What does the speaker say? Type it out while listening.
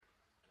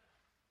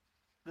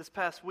This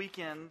past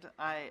weekend,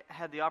 I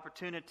had the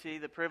opportunity,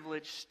 the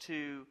privilege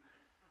to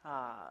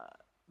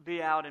be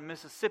out in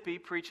Mississippi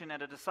preaching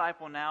at a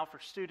Disciple Now for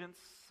students.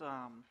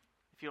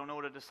 If you don't know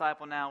what a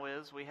Disciple Now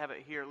is, we have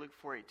it here at Luke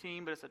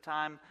 4:18, but it's a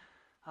time,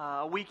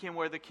 a weekend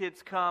where the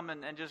kids come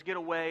and just get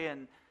away,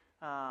 and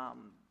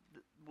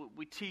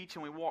we teach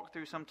and we walk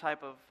through some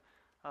type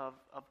of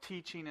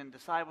teaching and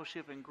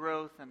discipleship and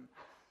growth. And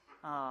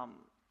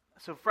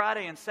so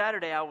Friday and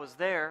Saturday I was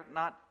there,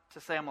 not to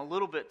say I'm a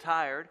little bit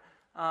tired,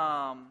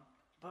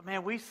 but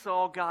man, we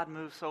saw God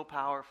move so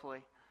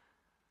powerfully.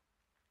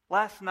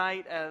 Last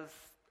night, as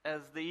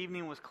the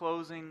evening was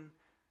closing,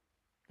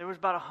 there was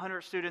about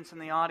 100 students in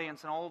the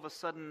audience, and all of a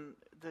sudden,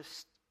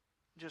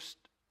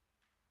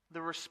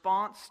 the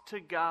response to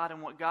God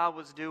and what God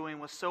was doing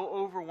was so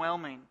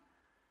overwhelming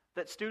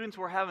that students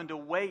were having to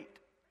wait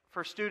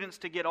for students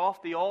to get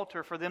off the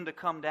altar for them to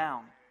come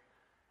down.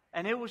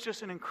 And it was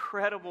just an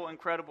incredible,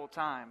 incredible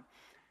time.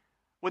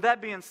 With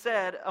that being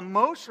said,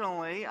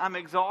 emotionally, I'm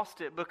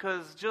exhausted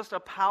because just a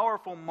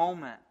powerful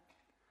moment.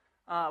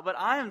 But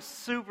I am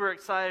super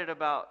excited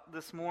about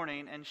this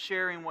morning and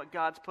sharing what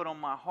God's put on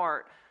my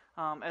heart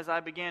as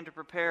I began to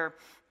prepare.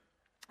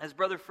 As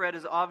Brother Fred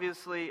is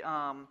obviously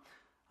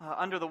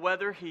under the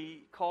weather,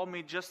 he called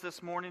me just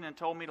this morning and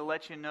told me to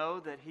let you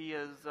know that he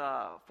is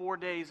 4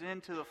 days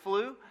into the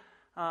flu,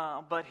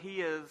 but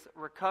he is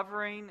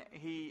recovering.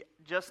 He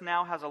just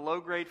now has a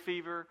low-grade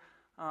fever.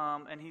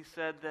 And he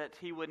said that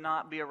he would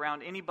not be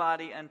around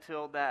anybody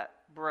until that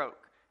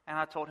broke. And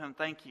I told him,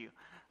 thank you.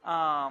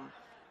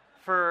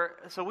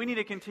 So we need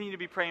to continue to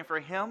be praying for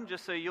him.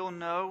 Just so you'll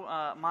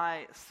know,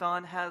 my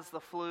son has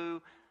the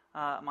flu.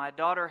 My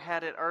daughter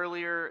had it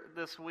earlier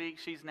this week.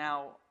 She's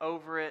now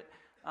over it.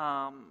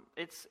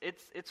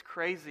 It's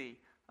crazy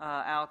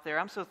out there.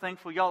 I'm so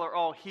thankful y'all are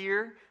all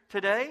here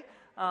today.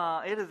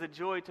 It is a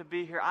joy to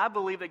be here. I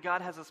believe that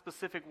God has a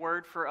specific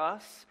word for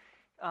us.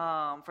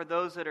 For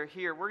those that are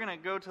here, we're going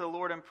to go to the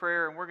Lord in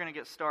prayer and we're going to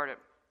get started.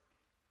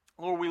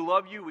 Lord, we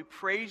love you. We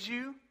praise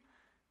you.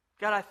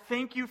 God, I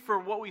thank you for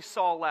what we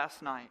saw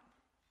last night.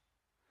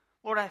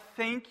 Lord, I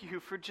thank you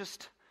for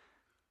just,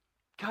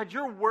 God,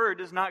 your word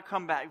does not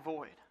come back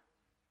void.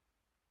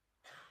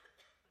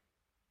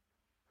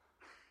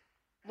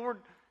 Lord,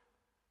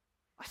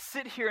 I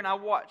sit here and I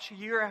watch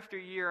year after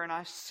year and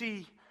I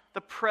see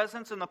the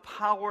presence and the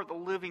power of the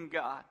living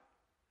God.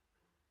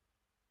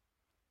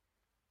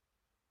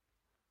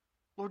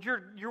 Lord,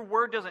 your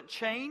word doesn't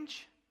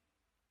change.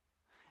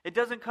 It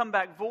doesn't come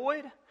back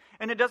void.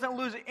 And it doesn't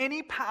lose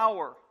any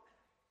power.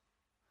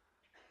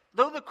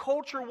 Though the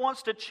culture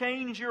wants to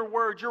change your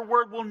word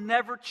will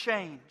never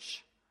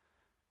change.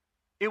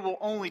 It will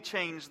only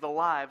change the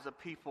lives of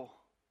people.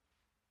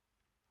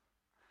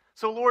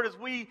 So Lord, as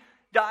we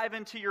dive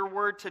into your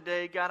word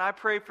today, God, I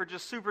pray for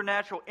just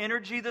supernatural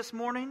energy this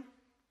morning.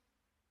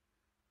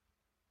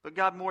 But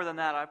God, more than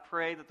that, I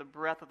pray that the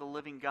breath of the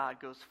living God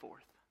goes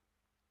forth.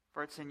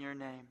 For it's in your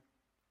name.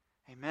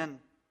 Amen.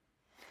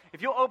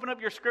 If you'll open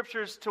up your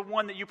scriptures to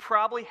one that you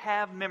probably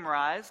have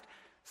memorized,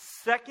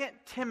 2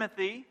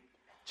 Timothy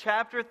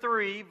chapter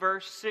 3,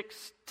 verse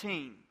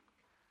 16.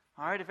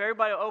 All right, if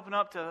everybody will open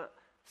up to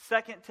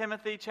 2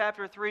 Timothy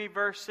chapter 3,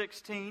 verse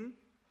 16.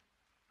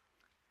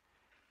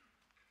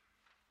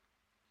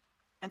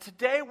 And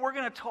today we're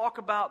going to talk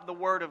about the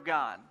Word of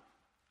God.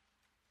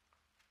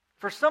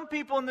 For some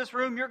people in this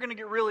room, you're going to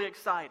get really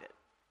excited.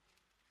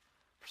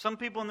 For some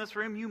people in this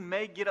room, you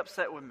may get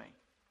upset with me.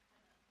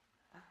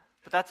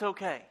 But that's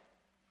okay.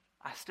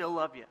 I still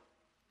love you.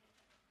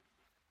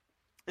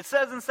 It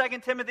says in 2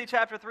 Timothy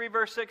chapter 3,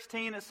 verse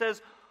 16, it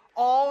says,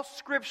 all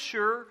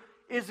Scripture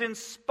is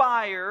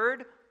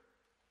inspired.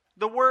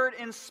 The word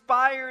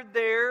inspired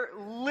there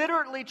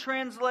literally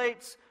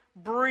translates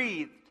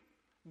breathed.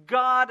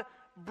 God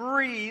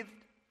breathed.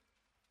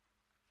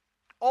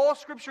 All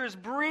Scripture is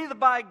breathed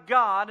by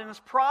God and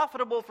is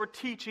profitable for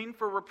teaching,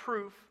 for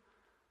reproof,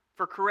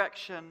 for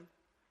correction,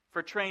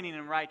 for training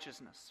in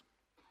righteousness.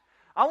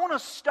 I want to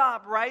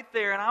stop right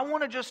there and I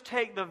want to just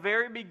take the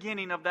very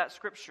beginning of that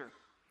scripture.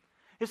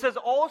 It says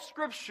all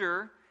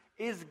Scripture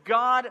is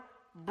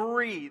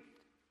God-breathed.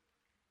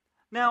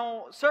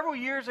 Now, several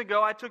years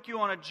ago I took you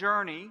on a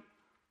journey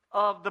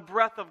of the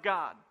breath of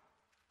God.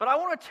 But I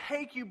want to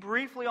take you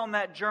briefly on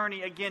that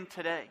journey again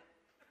today.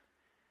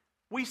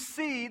 We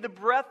see the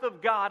breath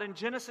of God in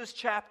Genesis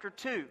chapter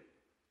 2.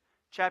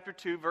 Chapter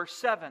 2, verse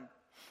 7.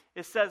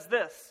 It says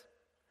this,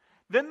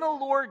 then the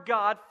Lord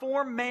God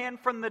formed man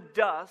from the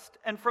dust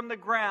and from the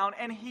ground,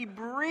 and He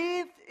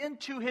breathed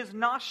into his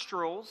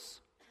nostrils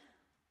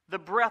the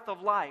breath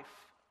of life,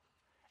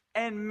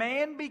 and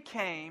man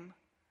became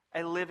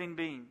a living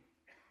being.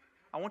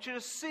 I want you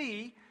to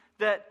see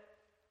that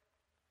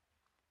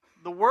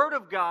the Word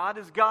of God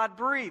is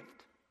God-breathed.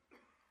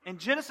 In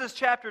Genesis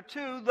chapter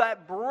 2,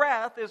 that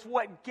breath is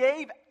what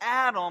gave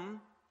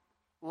Adam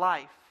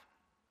life.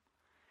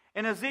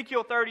 In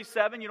Ezekiel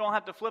 37, you don't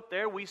have to flip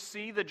there, we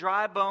see the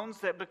dry bones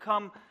that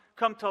come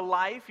to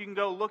life. You can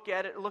go look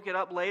it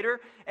up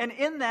later. And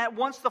in that,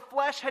 once the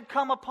flesh had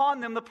come upon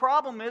them, the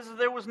problem is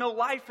there was no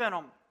life in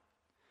them.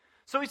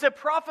 So he said,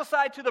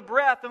 prophesy to the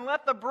breath and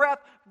let the breath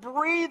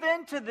breathe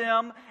into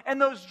them,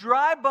 and those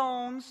dry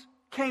bones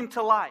came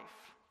to life.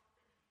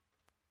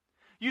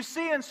 You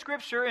see in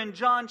Scripture in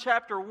John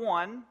chapter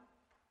 1,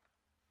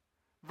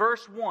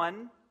 verse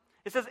 1,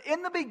 it says,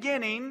 in the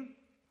beginning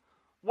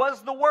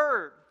was the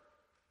Word,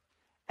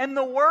 and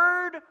the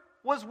Word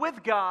was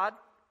with God.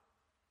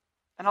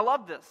 And I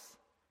love this.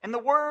 And the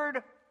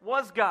Word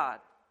was God.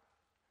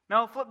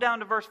 Now flip down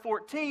to verse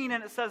 14,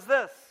 and it says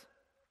this.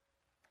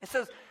 It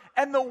says,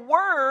 and the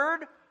Word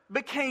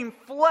became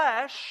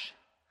flesh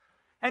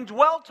and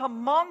dwelt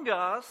among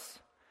us,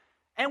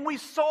 and we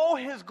saw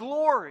His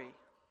glory.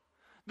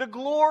 The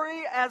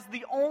glory as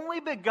the only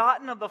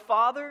begotten of the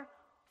Father,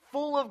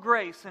 full of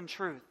grace and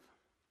truth.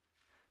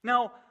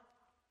 Now,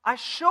 I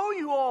show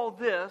you all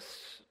this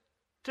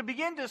to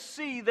begin to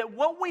see that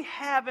what we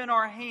have in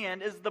our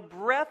hand is the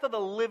breath of the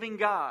living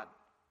God.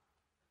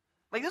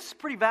 Like, this is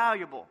pretty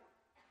valuable.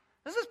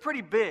 This is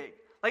pretty big.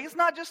 Like, it's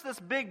not just this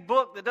big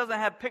book that doesn't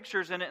have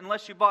pictures in it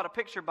unless you bought a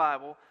picture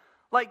Bible.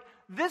 Like,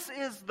 this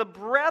is the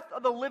breath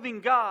of the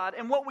living God.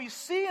 And what we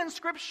see in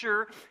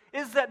Scripture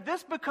is that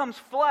this becomes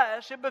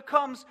flesh. It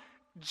becomes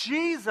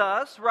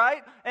Jesus,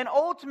 right? And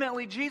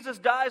ultimately, Jesus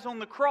dies on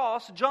the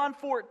cross. John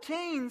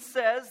 14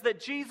 says that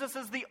Jesus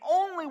is the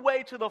only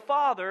way to the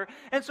Father.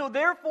 And so,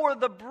 therefore,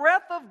 the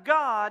breath of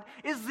God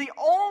is the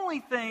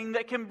only thing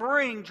that can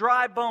bring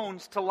dry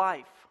bones to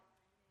life.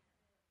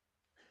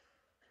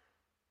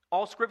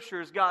 All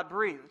Scripture is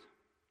God-breathed.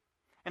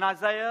 In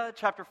Isaiah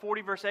chapter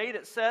 40, verse 8,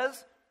 it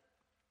says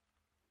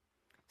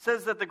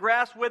that the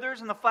grass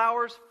withers and the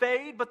flowers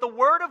fade, but the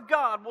Word of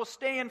God will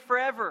stand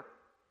forever.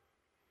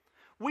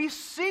 We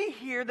see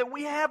here that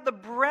we have the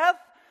breath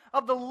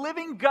of the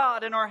living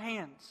God in our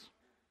hands.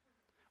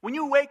 When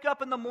you wake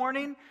up in the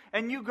morning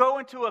and you go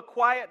into a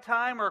quiet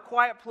time or a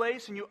quiet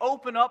place and you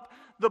open up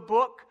the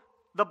book,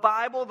 the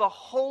Bible, the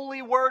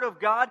holy Word of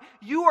God,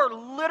 you are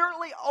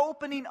literally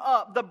opening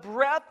up the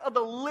breath of the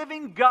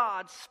living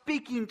God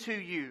speaking to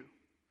you.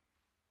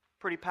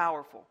 Pretty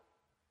powerful.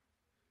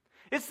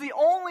 It's the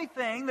only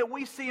thing that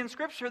we see in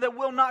Scripture that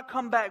will not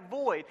come back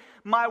void.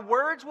 My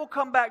words will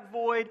come back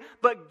void,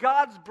 but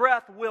God's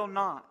breath will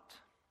not.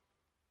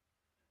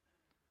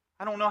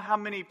 I don't know how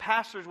many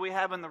pastors we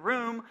have in the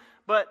room,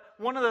 but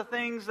one of the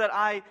things that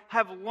I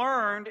have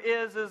learned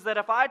is that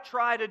if I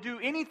try to do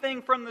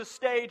anything from the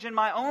stage in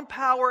my own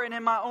power and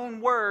in my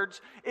own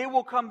words, it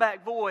will come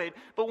back void.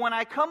 But when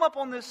I come up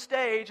on this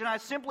stage and I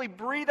simply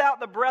breathe out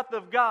the breath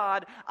of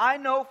God, I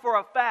know for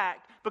a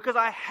fact, because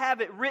I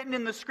have it written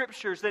in the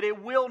Scriptures, that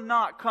it will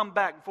not come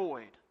back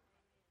void.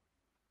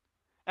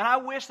 And I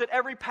wish that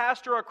every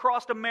pastor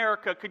across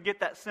America could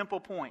get that simple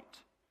point.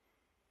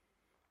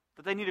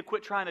 That they need to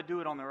quit trying to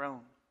do it on their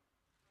own.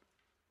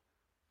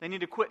 They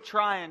need to quit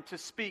trying to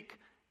speak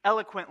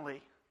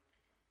eloquently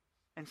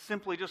and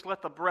simply just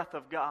let the breath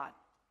of God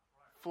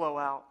flow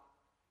out.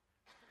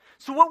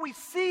 So what we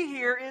see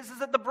here is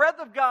that the breath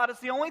of God is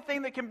the only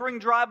thing that can bring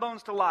dry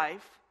bones to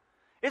life.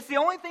 It's the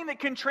only thing that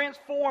can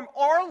transform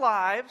our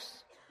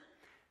lives.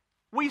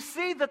 We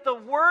see that the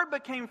Word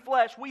became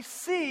flesh. We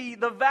see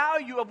the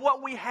value of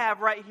what we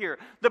have right here.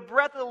 The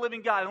breath of the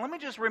living God. And let me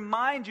just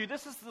remind you,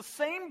 this is the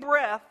same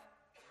breath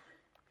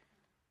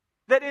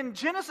that in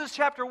Genesis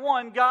chapter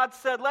 1, God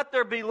said, let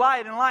there be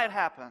light, and light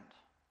happened.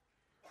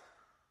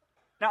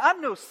 Now,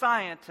 I'm no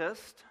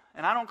scientist,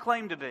 and I don't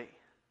claim to be.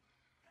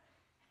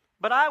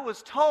 But I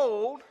was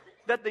told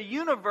that the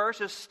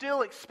universe is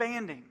still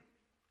expanding.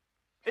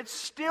 It's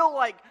still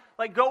like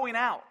going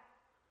out.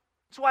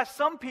 That's why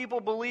some people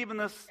believe in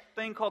this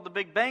thing called the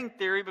Big Bang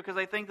Theory, because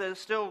they think that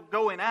it's still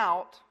going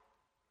out.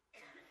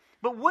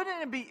 But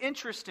wouldn't it be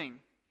interesting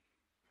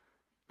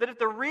that if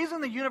the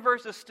reason the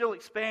universe is still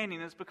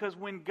expanding is because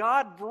when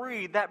God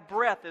breathed, that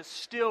breath is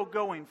still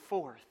going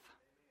forth?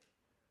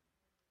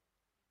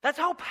 That's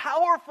how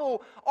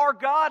powerful our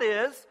God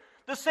is.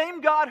 The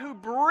same God who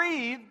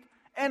breathed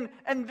and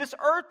this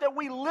earth that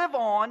we live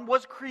on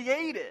was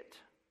created.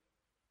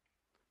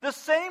 The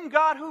same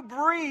God who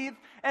breathed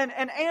and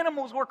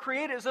animals were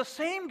created is the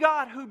same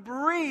God who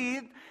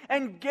breathed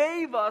and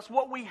gave us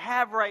what we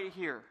have right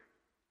here.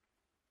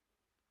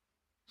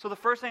 So the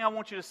first thing I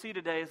want you to see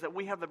today is that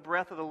we have the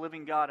breath of the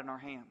living God in our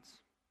hands.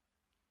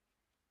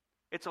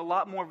 It's a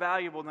lot more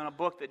valuable than a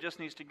book that just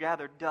needs to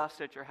gather dust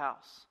at your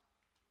house.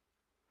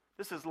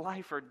 This is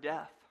life or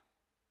death.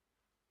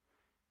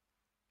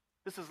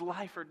 This is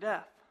life or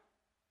death.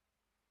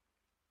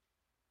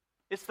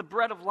 It's the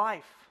bread of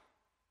life.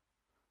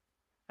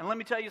 And let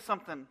me tell you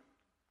something.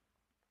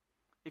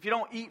 If you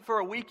don't eat for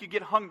a week, you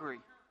get hungry.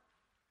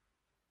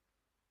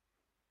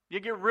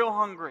 You get real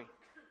hungry.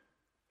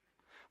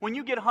 When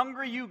you get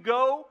hungry, you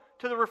go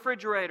to the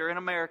refrigerator in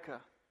America.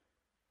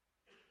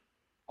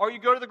 Or you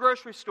go to the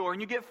grocery store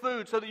and you get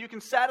food so that you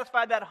can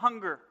satisfy that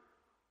hunger.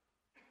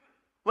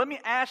 Let me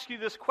ask you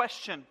this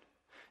question.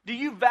 Do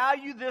you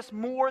value this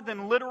more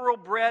than literal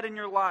bread in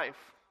your life?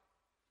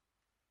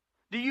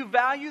 Do you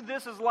value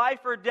this as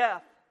life or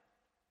death?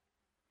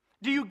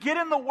 Do you get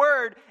in the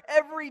Word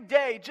every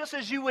day, just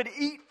as you would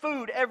eat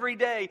food every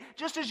day,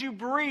 just as you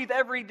breathe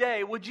every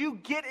day? Would you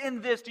get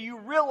in this? Do you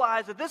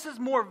realize that this is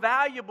more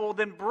valuable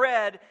than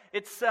bread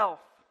itself?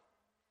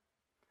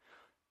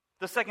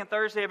 The second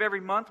Thursday of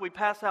every month, we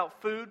pass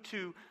out food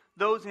to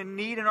those in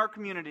need in our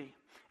community.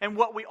 And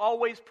what we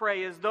always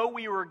pray is, though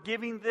we were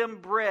giving them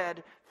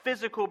bread,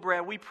 physical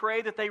bread, we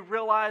pray that they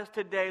realize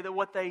today that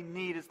what they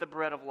need is the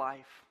bread of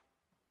life.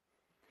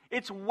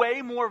 It's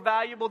way more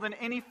valuable than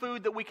any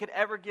food that we could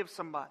ever give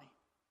somebody.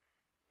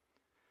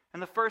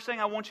 And the first thing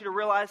I want you to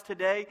realize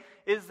today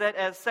is that,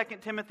 as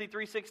 2 Timothy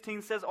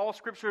 3:16 says, all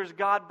Scripture is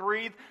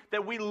God-breathed,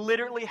 that we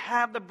literally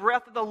have the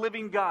breath of the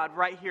living God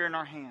right here in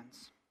our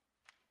hands.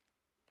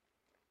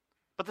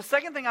 But the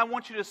second thing I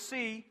want you to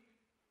see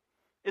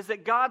is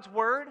that God's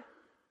Word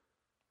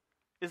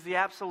is the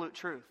absolute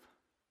truth.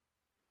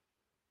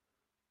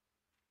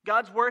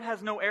 God's Word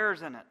has no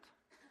errors in it.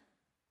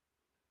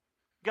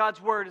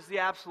 God's Word is the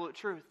absolute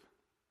truth.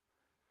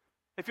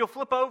 If you'll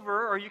flip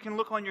over, or you can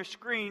look on your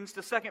screens,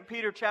 to 2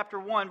 Peter chapter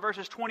 1,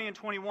 verses 20 and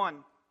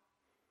 21.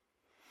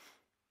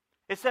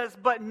 It says,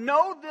 "But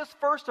know this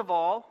first of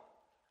all,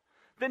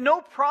 that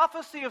no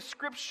prophecy of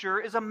Scripture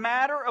is a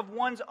matter of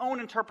one's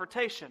own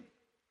interpretation.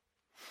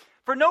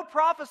 For no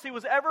prophecy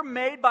was ever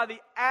made by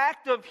the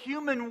act of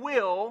human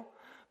will,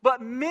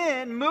 but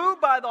men,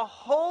 moved by the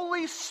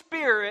Holy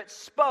Spirit,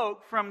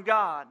 spoke from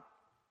God."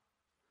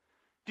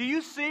 Do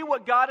you see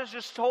what God has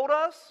just told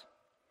us?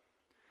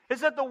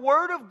 Is that the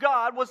Word of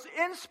God was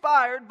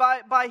inspired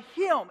by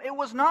Him. It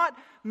was not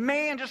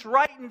man just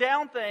writing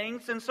down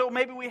things, and so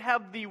maybe we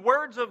have the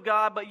words of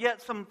God, but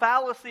yet some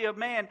fallacy of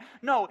man.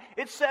 No,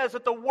 it says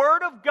that the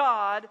Word of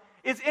God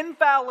is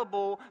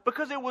infallible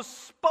because it was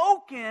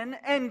spoken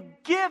and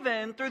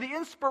given through the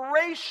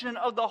inspiration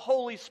of the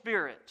Holy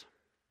Spirit.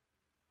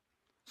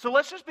 So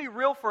let's just be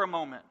real for a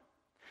moment.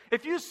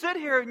 If you sit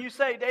here and you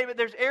say, David,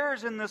 there's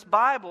errors in this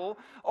Bible,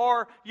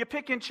 or you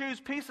pick and choose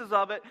pieces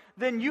of it,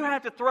 then you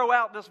have to throw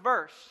out this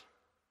verse.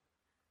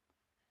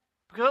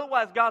 Because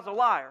otherwise God's a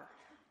liar.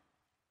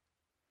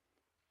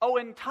 Oh,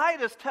 and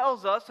Titus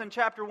tells us in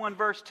chapter 1,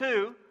 verse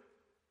 2,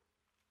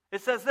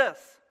 it says this.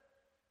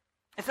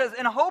 It says,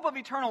 "In hope of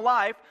eternal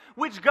life,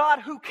 which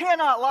God, who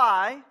cannot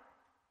lie,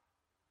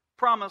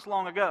 promised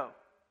long ago."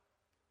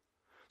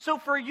 So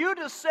for you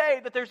to say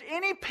that there's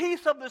any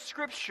piece of the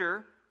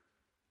Scripture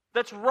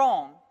that's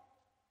wrong,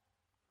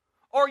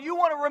 or you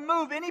want to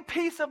remove any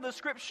piece of the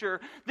Scripture,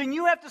 then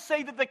you have to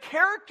say that the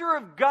character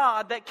of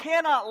God that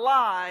cannot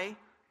lie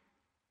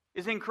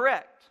is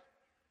incorrect.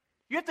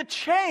 You have to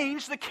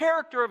change the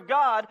character of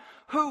God,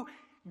 who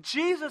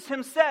Jesus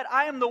Himself said,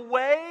 "I am the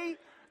way,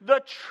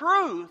 the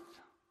truth,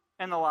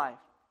 and the life."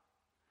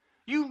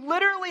 You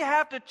literally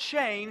have to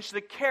change the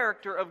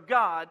character of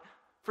God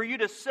for you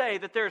to say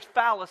that there's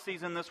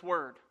fallacies in this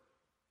Word.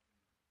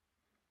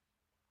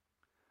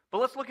 But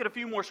let's look at a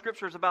few more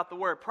scriptures about the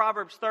Word.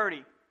 Proverbs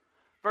 30,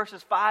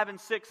 verses 5 and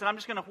 6. And I'm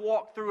just going to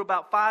walk through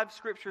about 5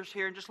 scriptures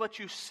here and just let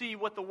you see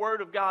what the Word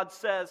of God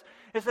says.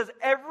 It says,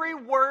 "Every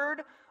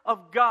word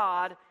of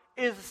God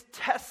is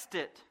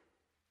tested.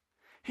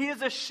 He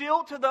is a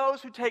shield to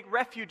those who take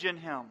refuge in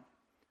Him.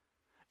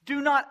 Do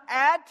not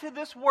add to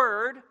this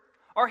word,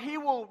 or He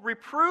will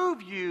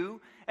reprove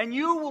you, and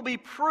you will be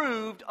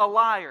proved a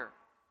liar."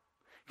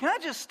 Can I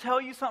just tell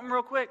you something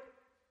real quick?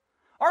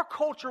 Our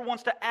culture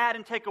wants to add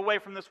and take away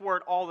from this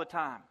word all the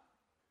time.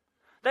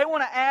 They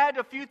want to add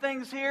a few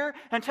things here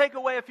and take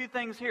away a few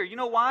things here. You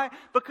know why?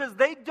 Because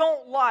they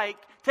don't like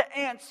to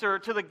answer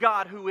to the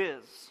God who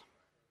is.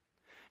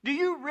 Do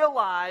you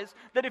realize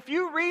that if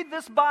you read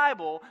this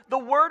Bible, the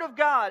Word of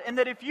God, and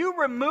that if you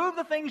remove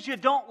the things you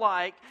don't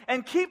like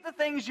and keep the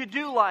things you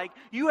do like,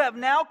 you have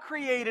now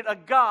created a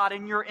God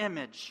in your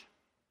image?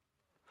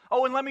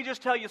 Oh, and let me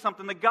just tell you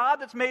something. The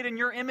God that's made in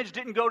your image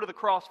didn't go to the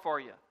cross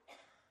for you.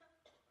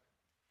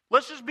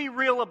 Let's just be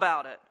real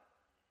about it.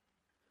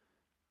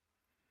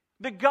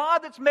 The God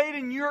that's made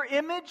in your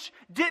image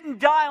didn't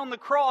die on the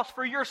cross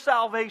for your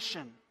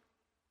salvation.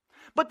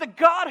 But the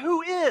God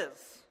who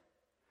is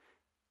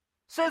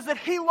says that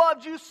He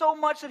loved you so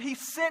much that He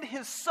sent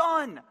His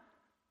Son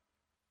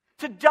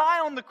to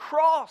die on the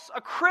cross, a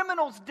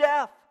criminal's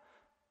death,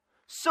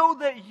 so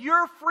that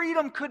your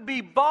freedom could be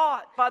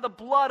bought by the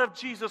blood of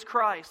Jesus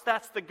Christ.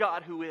 That's the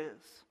God who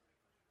is.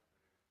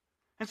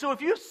 And so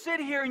if you sit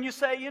here and you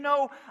say, you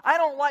know, I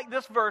don't like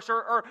this verse,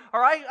 or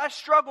I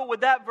struggle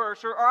with that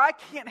verse, or I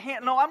can't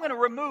handle, no, I'm going to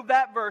remove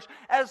that verse,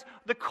 as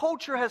the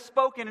culture has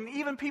spoken, and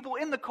even people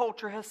in the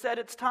culture has said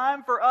it's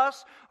time for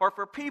us, or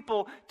for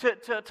people,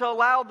 to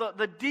allow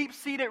the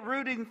deep-seated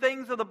rooting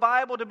things of the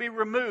Bible to be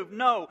removed.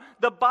 No,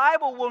 the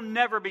Bible will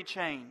never be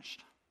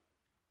changed.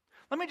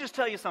 Let me just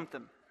tell you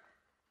something.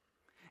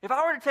 If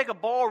I were to take a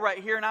ball right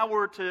here and I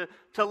were to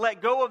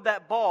let go of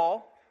that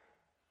ball,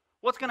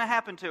 what's going to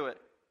happen to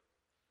it?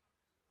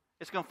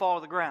 It's going to fall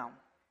to the ground.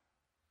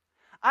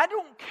 I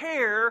don't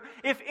care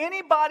if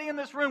anybody in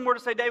this room were to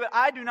say, David,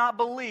 I do not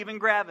believe in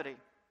gravity.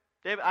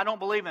 David, I don't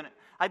believe in it.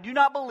 I do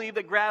not believe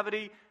that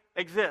gravity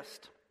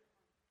exists.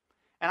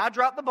 And I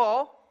drop the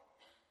ball,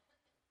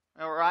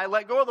 or I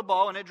let go of the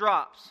ball and it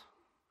drops,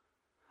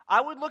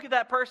 I would look at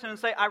that person and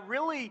say,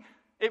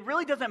 it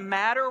really doesn't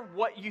matter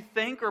what you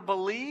think or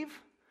believe,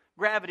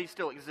 gravity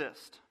still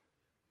exists.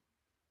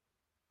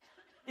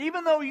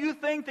 Even though you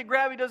think that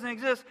gravity doesn't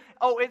exist,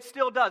 it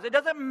still does. It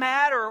doesn't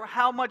matter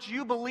how much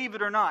you believe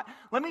it or not.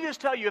 Let me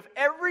just tell you, if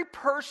every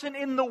person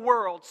in the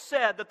world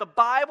said that the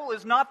Bible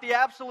is not the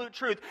absolute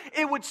truth,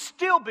 it would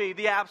still be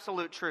the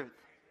absolute truth.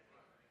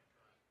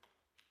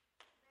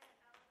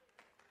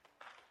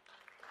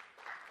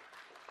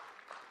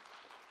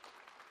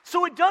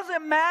 So it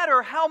doesn't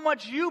matter how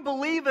much you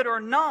believe it or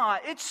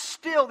not, it's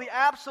still the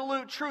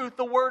absolute truth,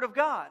 the Word of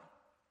God.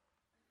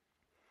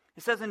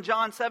 It says in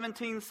John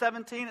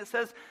 17:17, it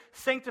says,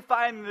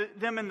 sanctify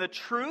them in the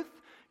truth.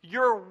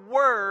 Your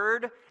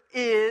word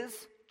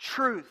is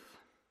truth.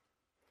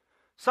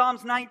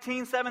 Psalms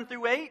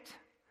 19:7-8,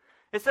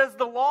 it says,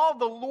 the law of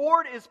the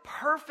Lord is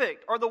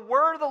perfect, or the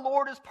word of the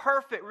Lord is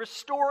perfect,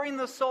 restoring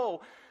the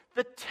soul.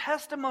 The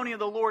testimony of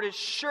the Lord is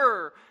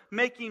sure,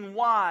 making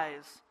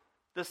wise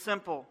the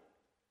simple.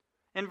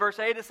 In verse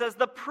 8 it says,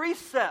 the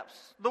precepts,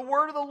 the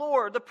word of the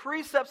Lord, the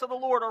precepts of the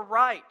Lord are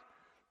right,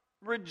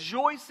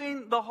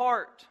 rejoicing the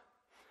heart.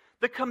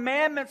 The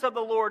commandments of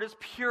the Lord is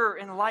pure,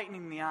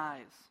 enlightening the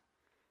eyes.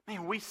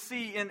 Man, we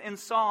see in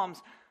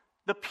Psalms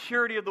the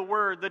purity of the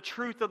word, the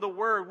truth of the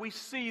word. We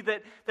see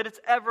that it's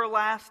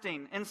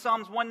everlasting. In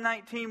Psalms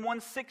 119,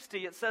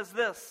 160, it says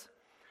this,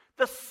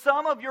 the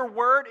sum of your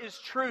word is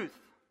truth,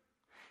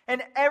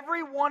 and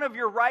every one of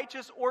your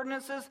righteous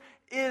ordinances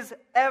is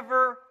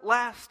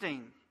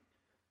everlasting.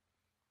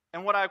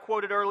 And what I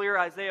quoted earlier,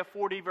 Isaiah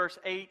 40, verse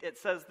 8, it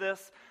says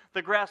this,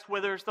 the grass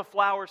withers, the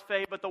flowers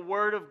fade, but the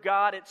word of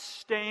God, it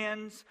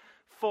stands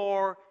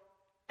forever.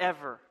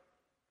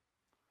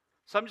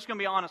 So I'm just going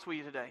to be honest with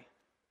you today.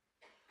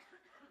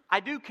 I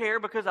do care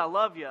because I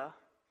love you.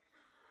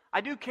 I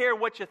do care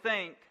what you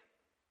think.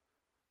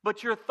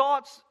 But your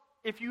thoughts,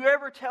 if you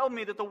ever tell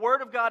me that the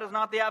word of God is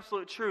not the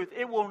absolute truth,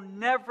 it will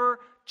never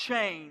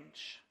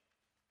change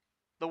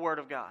the word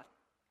of God.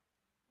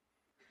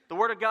 The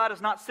word of God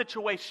is not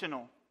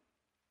situational.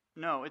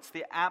 No, it's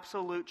the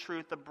absolute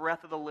truth, the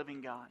breath of the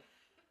living God.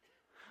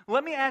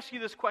 Let me ask you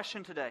this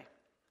question today.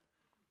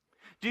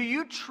 Do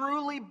you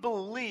truly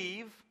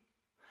believe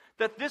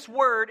that this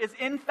word is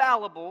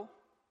infallible?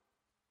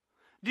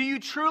 Do you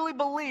truly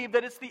believe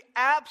that it's the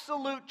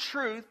absolute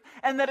truth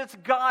and that it's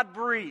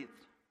God-breathed?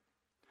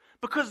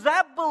 Because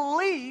that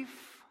belief,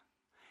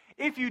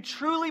 if you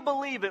truly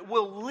believe it,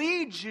 will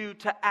lead you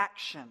to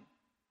action.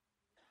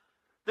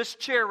 This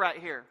chair right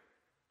here,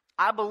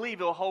 I believe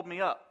it will hold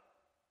me up.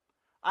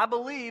 I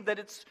believe that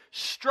it's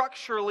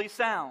structurally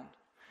sound.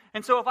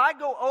 And so if I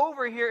go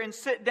over here and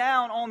sit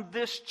down on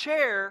this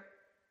chair,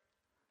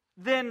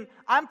 then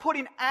I'm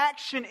putting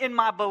action in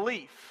my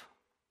belief.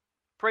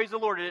 Praise the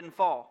Lord, it didn't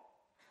fall.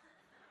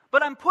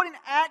 But I'm putting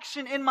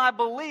action in my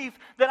belief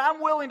that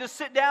I'm willing to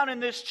sit down in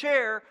this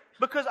chair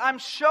because I'm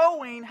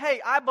showing,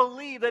 hey, I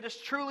believe that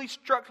it's truly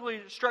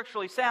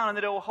structurally sound and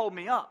that it will hold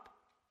me up.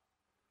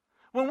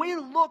 When we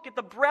look at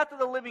the breath of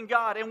the living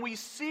God and we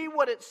see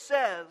what it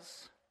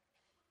says,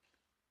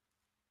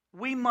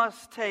 we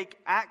must take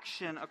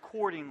action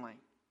accordingly.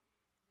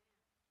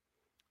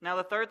 Now,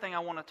 the third thing I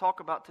want to talk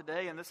about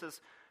today, and this is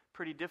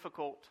pretty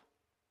difficult,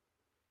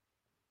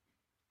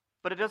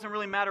 but it doesn't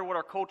really matter what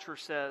our culture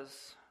says,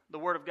 the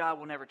Word of God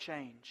will never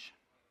change.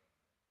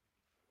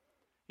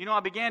 You know, I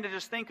began to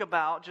just think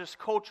about just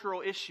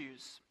cultural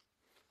issues.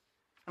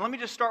 And let me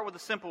just start with a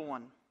simple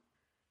one.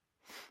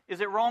 Is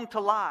it wrong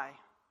to lie?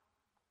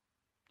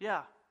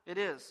 Yeah, it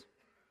is.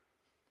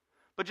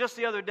 But just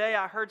the other day,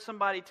 I heard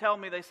somebody tell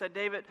me, they said,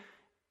 David,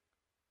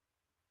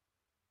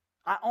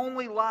 I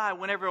only lie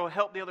whenever it will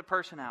help the other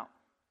person out.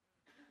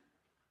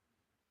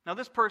 Now,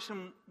 this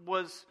person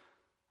was,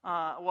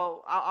 I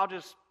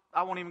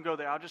won't even go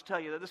there. I'll just tell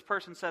you that this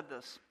person said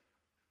this.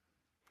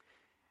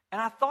 And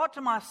I thought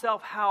to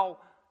myself how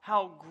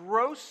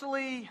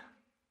grossly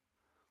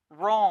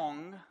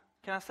wrong,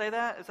 can I say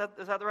that? Is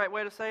that the right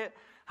way to say it?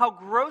 How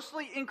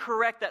grossly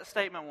incorrect that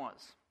statement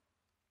was.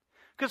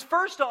 Because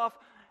first off,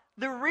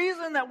 the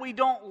reason that we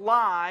don't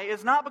lie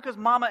is not because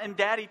mama and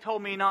daddy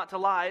told me not to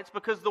lie. It's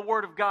because the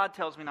Word of God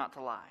tells me not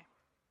to lie.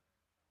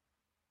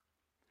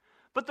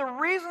 But the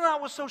reason I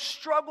was so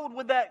struggled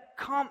with that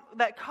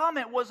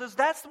comment was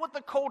that's what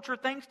the culture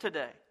thinks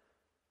today.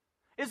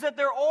 Is that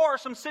there are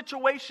some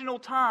situational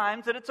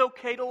times that it's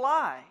okay to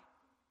lie.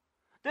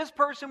 This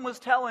person was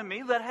telling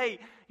me that, hey,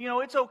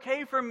 it's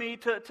okay for me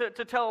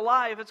to tell a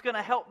lie if it's going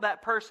to help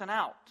that person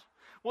out.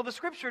 Well, the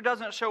Scripture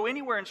doesn't show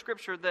anywhere in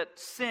Scripture that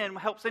sin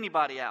helps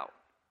anybody out.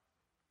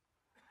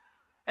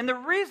 And the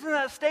reason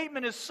that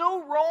statement is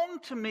so wrong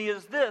to me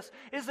is this,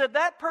 is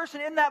that person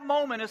in that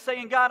moment is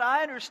saying, God,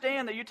 I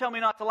understand that you tell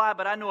me not to lie,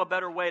 but I know a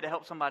better way to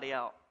help somebody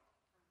out.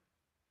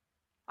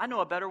 I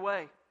know a better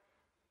way.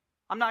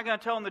 I'm not going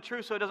to tell them the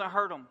truth so it doesn't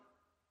hurt them.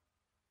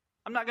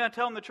 I'm not going to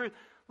tell them the truth.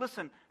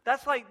 Listen,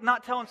 that's like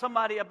not telling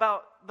somebody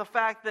about the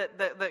fact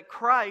that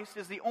Christ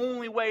is the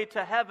only way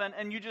to heaven,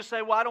 and you just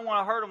say, well, I don't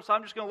want to hurt them, so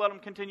I'm just going to let them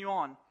continue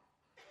on.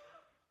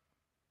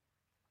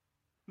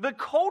 The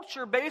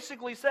culture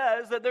basically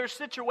says that there's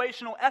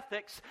situational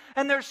ethics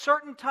and there's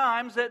certain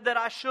times that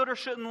I should or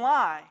shouldn't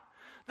lie.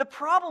 The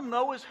problem,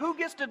 though, is who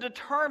gets to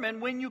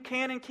determine when you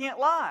can and can't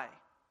lie?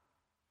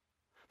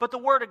 But the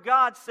Word of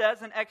God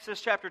says in Exodus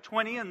chapter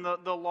 20, in the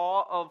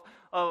law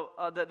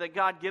that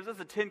God gives us,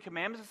 the Ten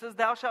Commandments, it says,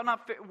 thou shalt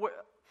not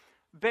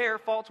bear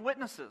false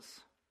witnesses.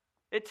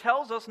 It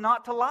tells us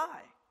not to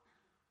lie.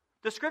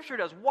 The Scripture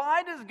does.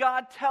 Why does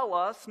God tell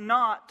us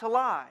not to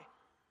lie?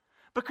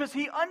 Because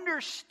He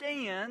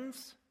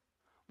understands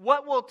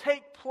what will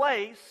take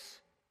place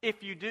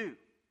if you do.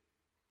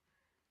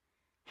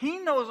 He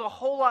knows a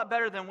whole lot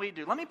better than we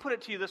do. Let me put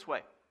it to you this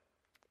way.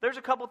 There's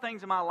a couple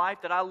things in my life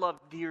that I love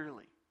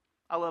dearly.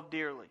 I love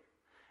dearly.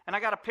 And I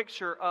got a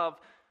picture of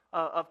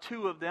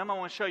two of them. I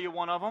want to show you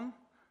one of them.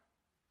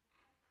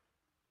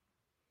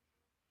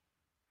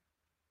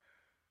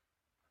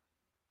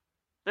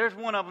 There's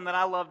one of them that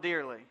I love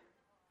dearly.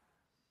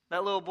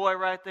 That little boy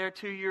right there,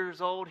 2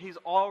 years old, he's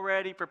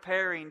already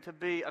preparing to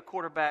be a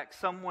quarterback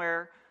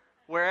somewhere.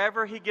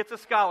 Wherever he gets a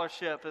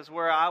scholarship is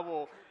where I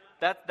will,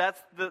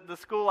 that's the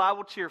school I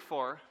will cheer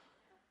for.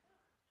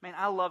 Man,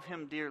 I love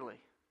him dearly.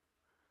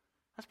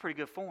 That's pretty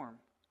good form.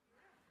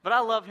 But I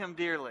love him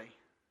dearly.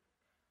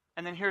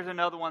 And then here's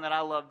another one that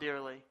I love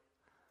dearly.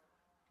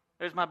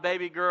 There's my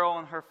baby girl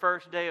on her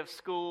first day of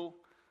school.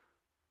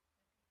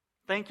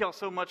 Thank y'all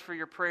so much for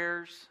your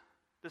prayers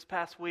this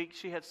past week.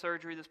 She had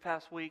surgery this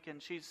past week,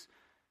 and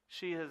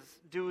she is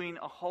doing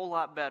a whole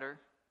lot better.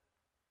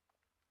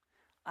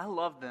 I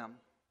love them,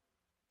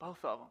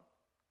 both of them,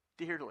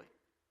 dearly.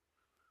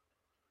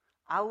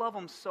 I love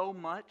them so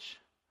much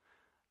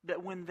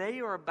that when they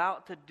are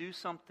about to do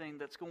something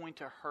that's going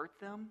to hurt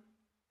them,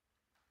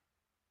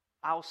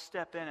 I'll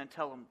step in and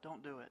tell them,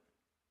 don't do it.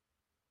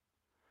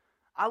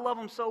 I love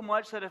them so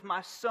much that if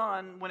my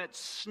son, when it's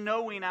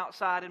snowing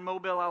outside in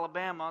Mobile,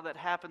 Alabama, that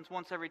happens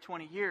once every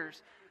 20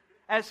 years,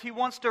 as he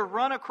wants to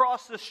run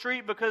across the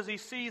street because he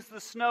sees the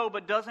snow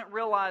but doesn't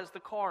realize the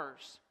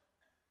cars,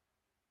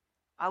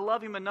 I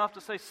love him enough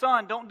to say,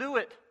 son, don't do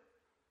it.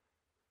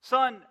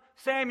 Son,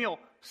 Samuel,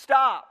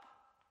 stop.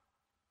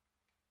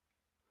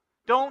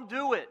 Don't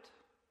do it.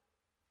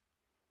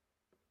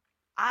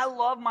 I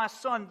love my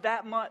son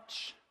that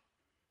much.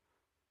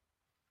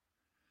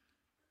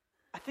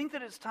 I think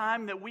that it's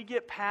time that we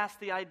get past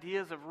the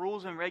ideas of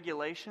rules and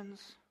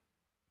regulations,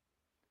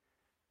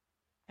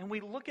 and we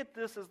look at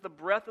this as the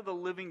breath of the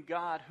living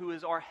God, who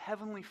is our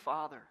heavenly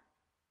Father,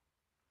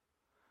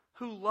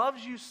 who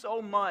loves you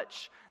so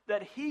much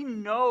that He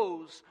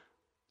knows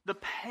the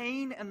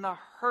pain and the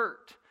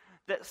hurt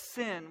that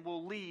sin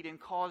will lead and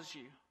cause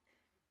you.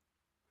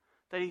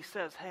 That He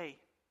says, hey,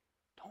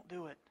 don't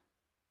do it.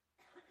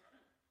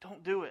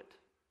 Don't do it.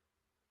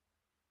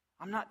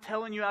 I'm not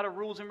telling you out of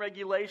rules and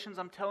regulations.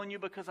 I'm telling you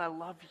because I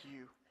love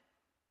you.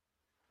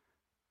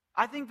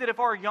 I think that if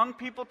our young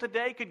people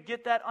today could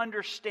get that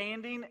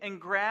understanding and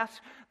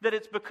grasp that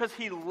it's because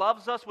He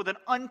loves us with an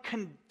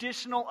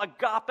unconditional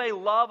agape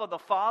love of the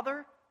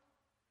Father,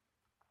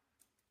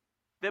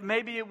 that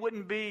maybe it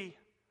wouldn't be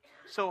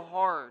so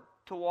hard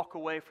to walk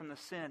away from the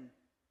sin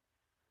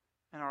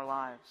in our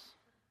lives.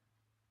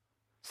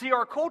 See,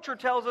 our culture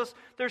tells us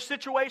there's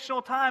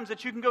situational times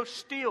that you can go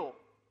steal.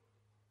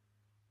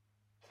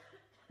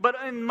 But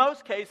in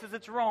most cases,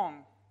 it's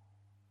wrong.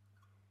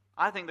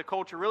 I think the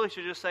culture really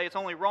should just say it's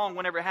only wrong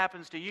whenever it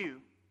happens to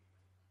you.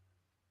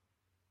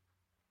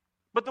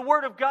 But the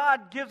Word of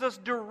God gives us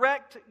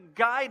direct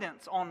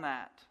guidance on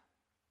that.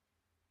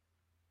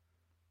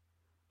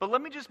 But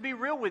let me just be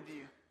real with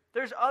you.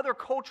 There's other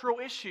cultural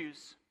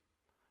issues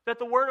that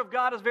the Word of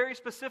God is very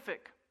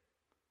specific.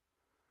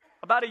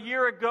 About a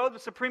year ago, the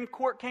Supreme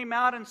Court came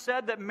out and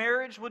said that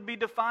marriage would be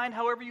defined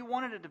however you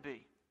wanted it to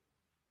be.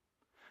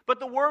 But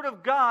the Word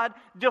of God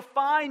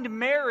defined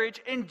marriage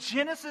in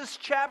Genesis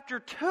chapter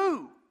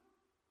 2.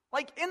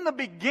 Like in the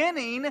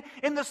beginning,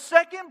 in the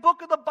second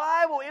book of the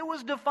Bible, it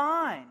was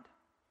defined.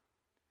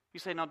 You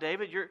say, no,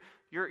 David,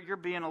 you're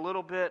being a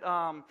little bit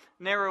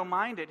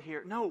narrow-minded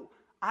here. No,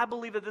 I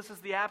believe that this is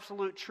the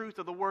absolute truth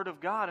of the Word of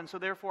God, and so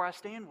therefore I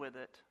stand with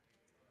it.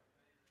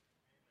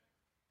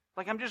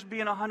 Like I'm just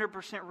being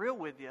 100% real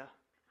with you.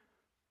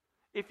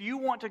 If you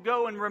want to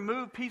go and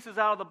remove pieces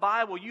out of the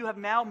Bible, you have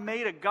now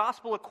made a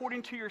gospel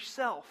according to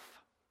yourself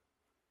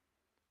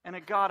and a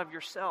God of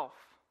yourself.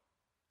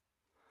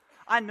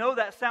 I know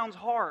that sounds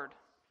hard.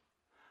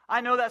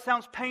 I know that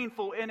sounds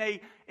painful in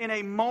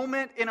a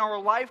moment in our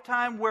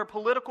lifetime where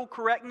political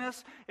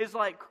correctness is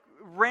like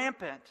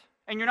rampant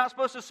and you're not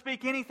supposed to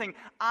speak anything.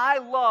 I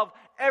love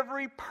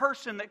every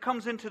person that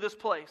comes into this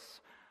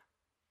place.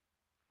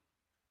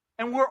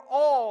 And we're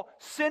all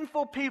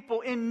sinful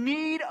people in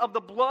need of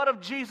the blood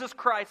of Jesus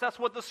Christ. That's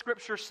what the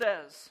Scripture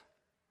says.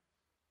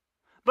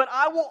 But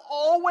I will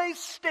always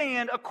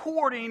stand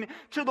according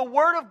to the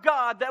Word of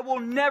God that will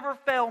never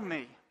fail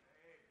me.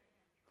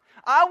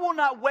 I will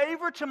not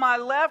waver to my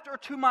left or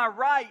to my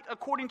right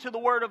according to the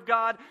Word of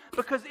God,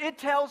 because it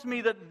tells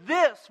me that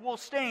this will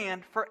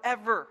stand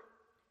forever.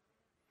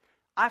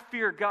 I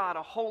fear God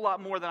a whole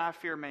lot more than I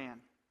fear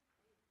man.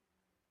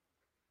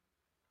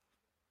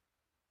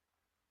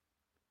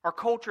 Our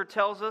culture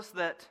tells us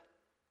that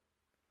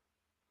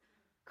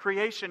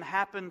creation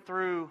happened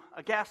through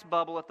a gas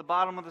bubble at the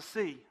bottom of the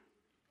sea,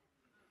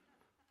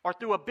 or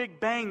through a big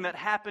bang that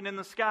happened in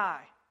the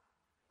sky.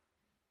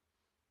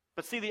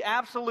 But see, the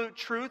absolute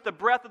truth, the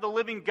breath of the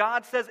living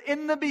God says,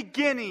 in the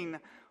beginning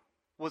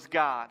was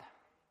God,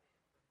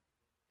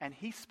 and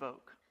He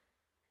spoke.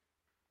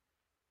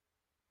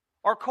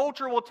 Our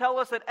culture will tell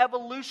us that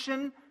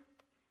evolution,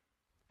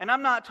 and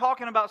I'm not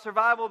talking about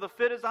survival of the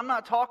fittest. I'm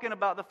not talking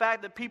about the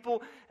fact that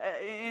people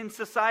in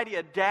society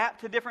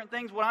adapt to different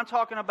things. What I'm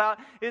talking about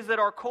is that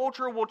our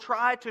culture will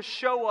try to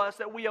show us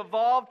that we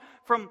evolved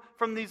from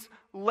these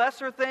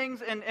lesser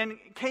things and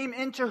came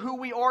into who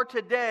we are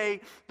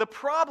today. The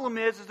problem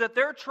is that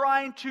they're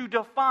trying to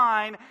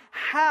define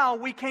how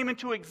we came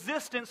into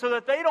existence so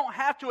that they don't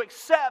have to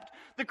accept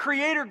the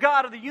Creator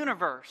God of the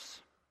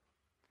universe.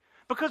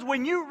 Because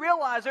when you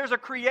realize there's a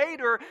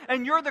creator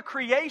and you're the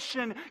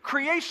creation,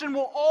 creation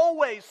will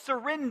always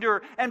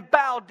surrender and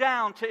bow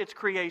down to its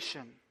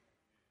creation.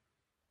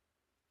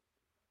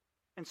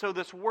 And so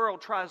this world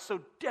tries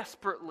so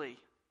desperately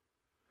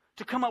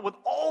to come up with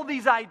all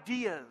these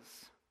ideas.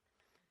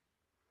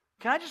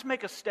 Can I just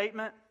make a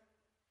statement?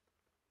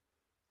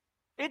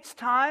 It's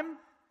time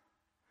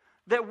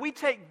that we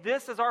take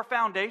this as our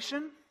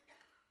foundation.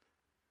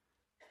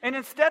 And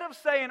instead of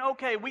saying,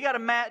 okay, we got to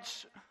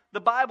match the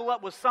Bible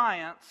up with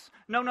science.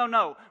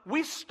 No.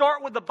 We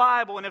start with the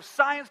Bible, and if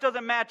science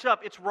doesn't match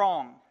up, it's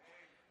wrong.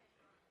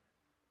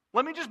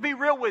 Let me just be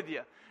real with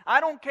you.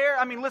 I don't care.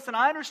 I mean, listen,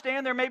 I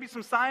understand there may be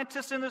some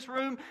scientists in this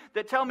room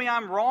that tell me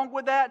I'm wrong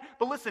with that.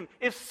 But listen,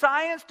 if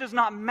science does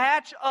not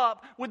match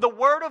up with the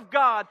Word of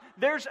God,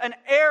 there's an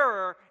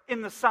error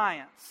in the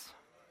science.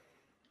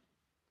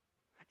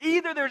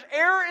 Either there's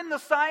error in the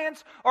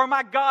science or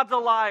my God's a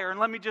liar. And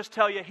let me just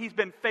tell you, He's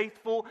been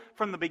faithful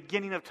from the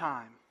beginning of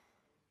time.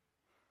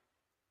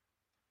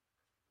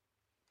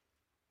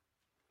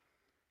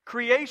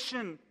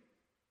 Creation,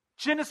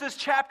 Genesis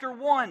chapter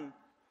 1,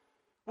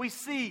 we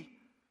see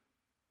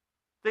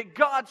that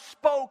God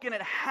spoke and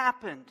it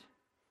happened.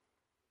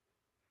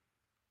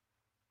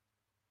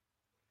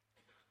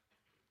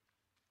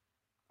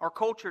 Our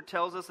culture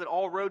tells us that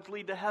all roads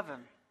lead to heaven.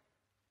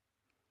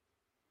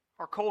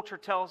 Our culture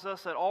tells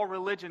us that all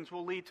religions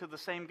will lead to the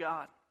same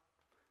God.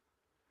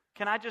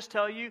 Can I just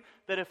tell you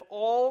that if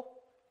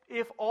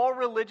all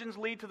religions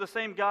lead to the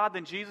same God,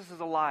 then Jesus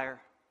is a liar.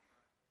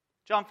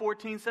 John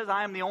 14 says,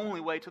 I am the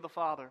only way to the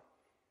Father,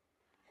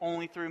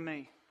 only through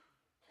me.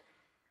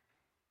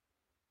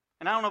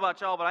 And I don't know about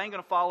y'all, but I ain't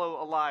going to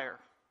follow a liar.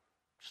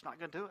 I'm just not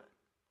going to do it.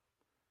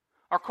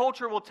 Our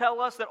culture will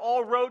tell us that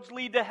all roads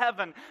lead to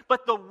heaven,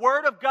 but the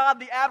Word of God,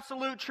 the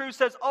absolute truth,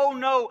 says, oh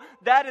no,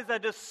 that is a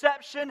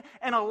deception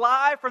and a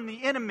lie from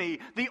the enemy.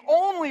 The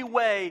only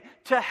way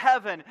to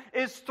heaven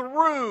is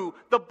through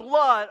the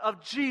blood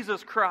of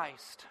Jesus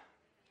Christ.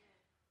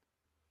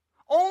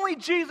 Only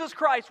Jesus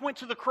Christ went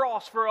to the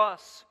cross for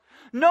us.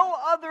 No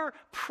other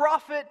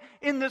prophet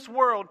in this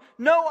world,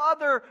 no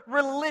other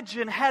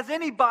religion has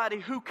anybody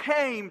who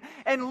came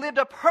and lived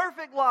a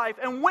perfect life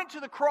and went to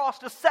the cross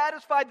to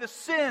satisfy the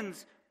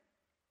sins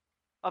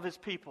of His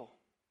people.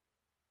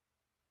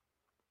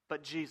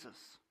 But Jesus.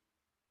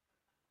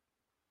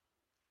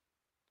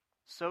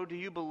 So do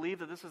you believe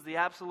that this is the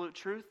absolute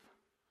truth?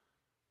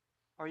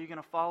 Or are you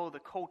going to follow the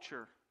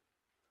culture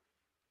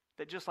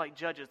that just like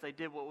judges, they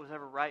did what was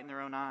ever right in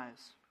their own eyes?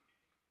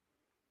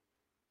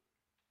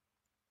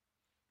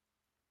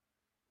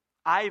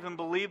 I even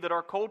believe that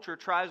our culture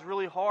tries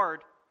really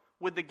hard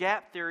with the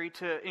gap theory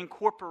to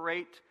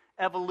incorporate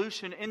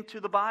evolution into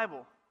the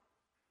Bible.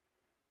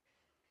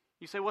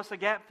 You say, what's the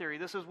gap theory?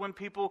 This is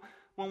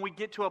when we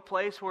get to a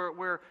place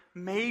where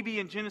maybe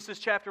in Genesis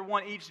chapter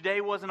 1, each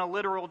day wasn't a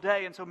literal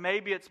day, and so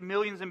maybe it's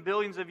millions and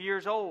billions of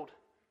years old.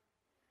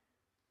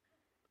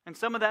 And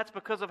some of that's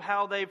because of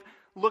how they've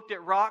looked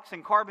at rocks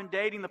and carbon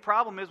dating. The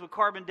problem is with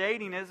carbon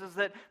dating is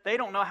that they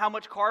don't know how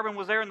much carbon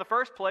was there in the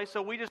first place,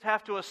 so we just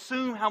have to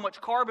assume how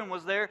much carbon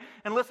was there.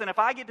 And listen, if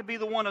I get to be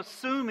the one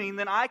assuming,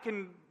 then I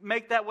can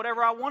make that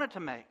whatever I want it to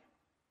make.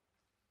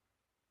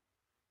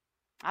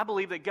 I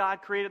believe that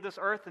God created this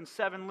earth in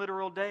 7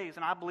 literal days,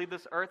 and I believe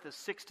this earth is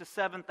 6,000 to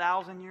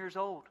 7,000 years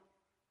old.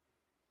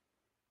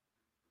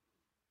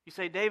 You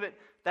say, David,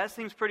 that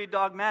seems pretty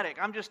dogmatic.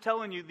 I'm just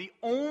telling you, the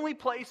only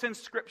place in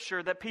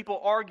Scripture that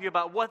people argue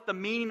about what the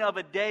meaning of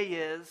a day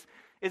is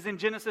in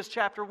Genesis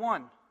chapter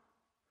 1.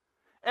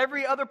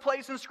 Every other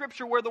place in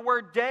Scripture where the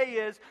word day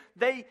is,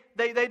 they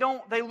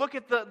look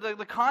at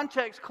the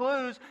context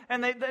clues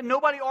and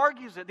nobody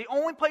argues it. The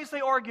only place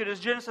they argue it is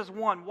Genesis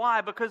 1.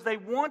 Why? Because they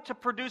want to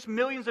produce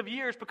millions of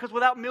years, because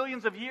without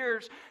millions of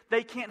years,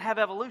 they can't have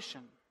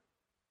evolution.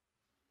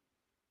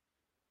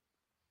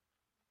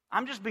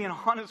 I'm just being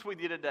honest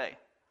with you today.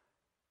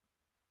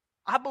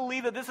 I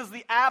believe that this is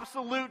the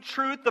absolute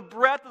truth, the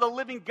breath of the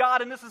living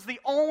God, and this is the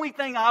only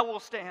thing I will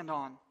stand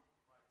on.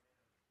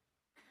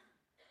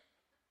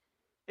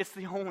 It's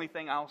the only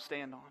thing I'll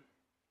stand on.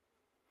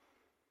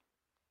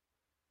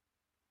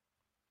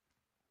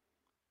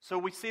 So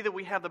we see that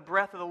we have the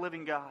breath of the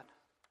living God.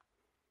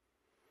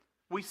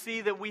 we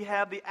see that we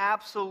have the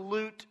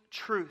absolute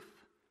truth,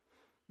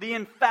 the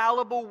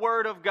infallible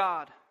Word of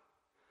God.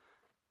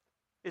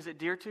 Is it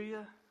dear to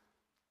you?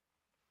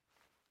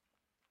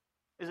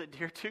 Is it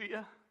dear to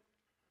you?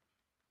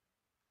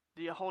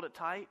 Do you hold it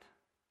tight?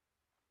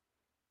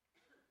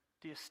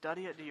 Do you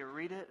study it? Do you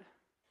read it?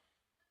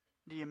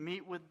 Do you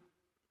meet with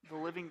the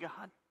living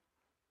God?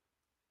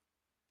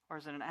 Or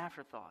is it an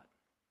afterthought?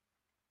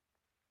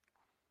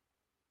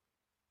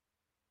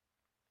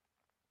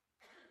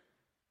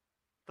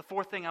 The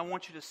fourth thing I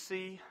want you to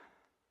see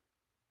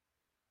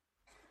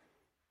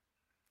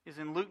is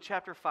in Luke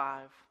chapter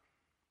 5.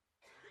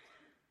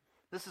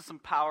 This is some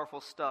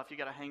powerful stuff. You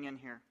got to hang in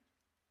here.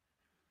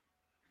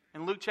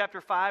 In Luke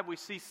chapter 5, we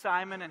see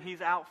Simon, and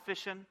he's out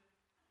fishing.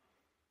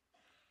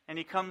 And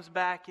he comes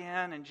back in,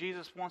 and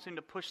Jesus wants him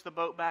to push the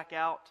boat back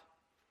out.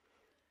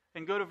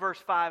 And go to verse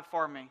 5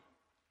 for me.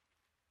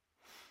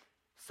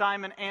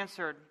 Simon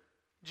answered.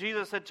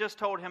 Jesus had just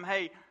told him,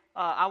 hey,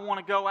 I want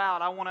to go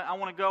out. I want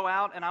to go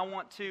out, and I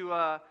want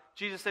to...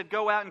 Jesus said,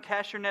 go out and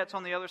cast your nets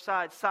on the other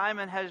side.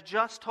 Simon has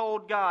just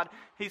told God.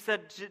 He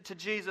said to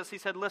Jesus, he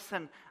said,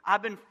 listen,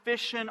 I've been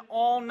fishing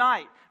all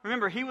night.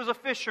 Remember, he was a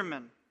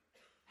fisherman.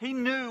 He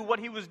knew what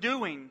he was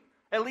doing,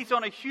 at least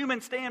on a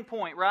human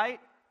standpoint, right?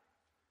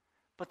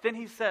 But then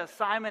he says,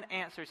 Simon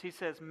answers, he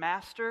says,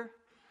 Master,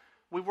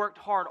 we worked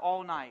hard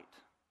all night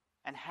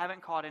and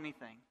haven't caught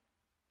anything.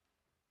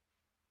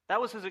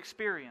 That was his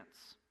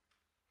experience.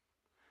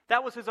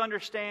 That was his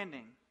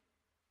understanding.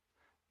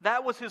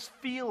 That was his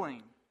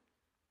feeling.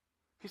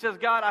 He says,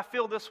 God, I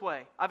feel this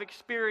way. I've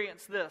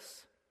experienced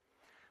this.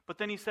 But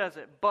then he says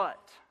it,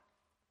 but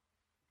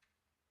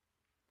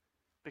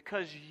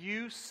because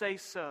you say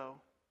so,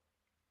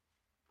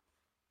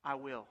 I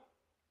will.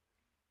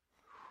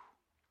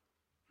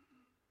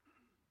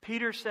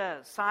 Peter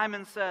says,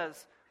 Simon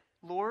says,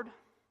 Lord,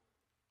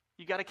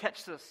 you got to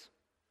catch this.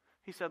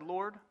 He said,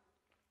 Lord,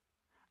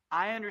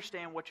 I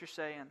understand what you're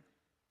saying.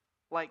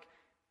 Like,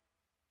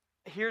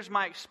 here's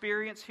my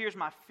experience, here's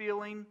my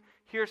feeling,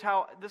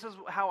 this is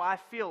how I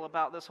feel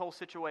about this whole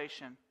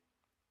situation.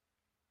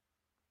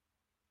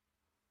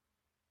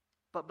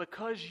 But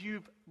because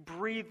you've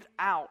breathed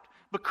out,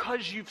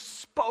 because you've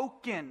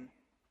spoken,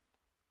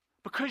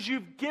 because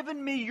you've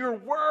given me your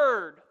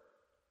word,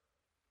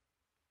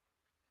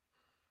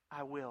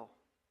 I will.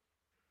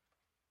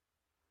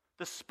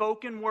 The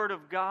spoken word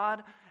of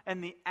God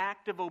and the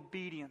act of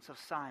obedience of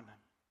Simon.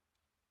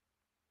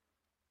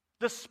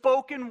 The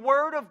spoken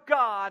word of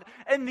God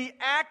and the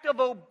act of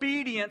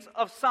obedience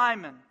of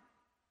Simon.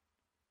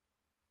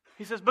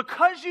 He says,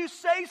 because you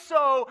say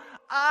so,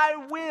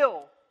 I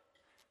will.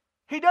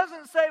 He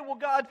doesn't say, well,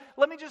 God,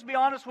 let me just be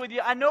honest with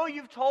you. I know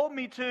you've told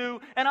me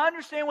to, and I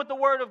understand what the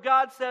Word of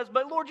God says,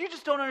 but Lord, you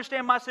just don't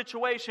understand my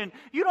situation.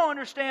 You don't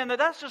understand that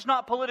that's just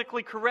not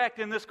politically correct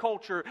in this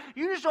culture.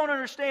 You just don't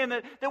understand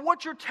that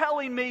what you're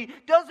telling me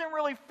doesn't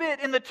really fit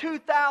in the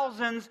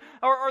 2000s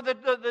or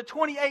the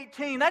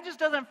 2018. That just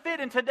doesn't fit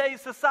in today's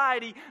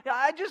society.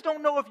 I just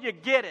don't know if you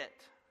get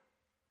it.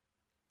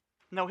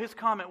 No, his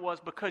comment was,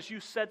 because you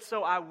said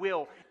so, I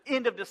will.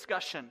 End of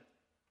discussion.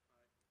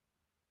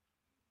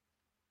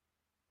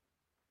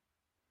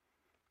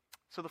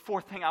 So the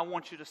fourth thing I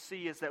want you to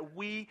see is that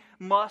we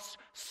must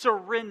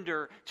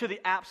surrender to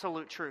the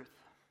absolute truth.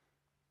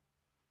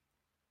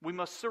 We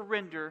must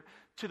surrender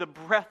to the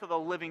breath of the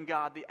living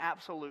God, the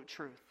absolute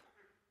truth.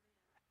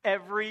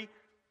 Every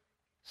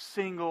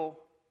single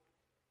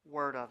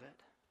word of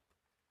it.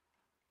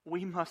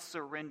 We must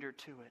surrender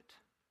to it.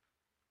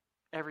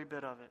 Every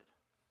bit of it.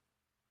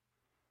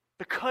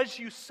 Because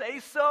you say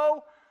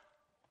so,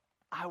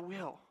 I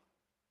will.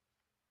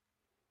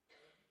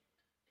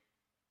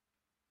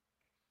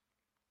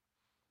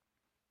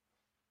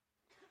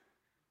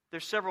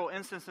 There's several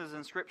instances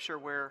in Scripture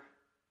where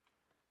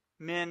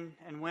men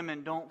and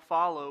women don't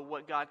follow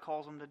what God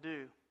calls them to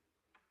do.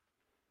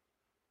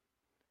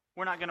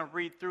 We're not going to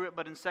read through it,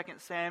 but in 2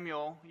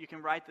 Samuel, you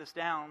can write this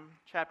down,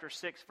 chapter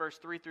 6, verse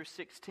 3 through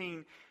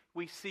 16,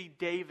 we see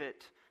David,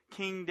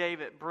 King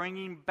David,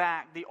 bringing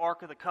back the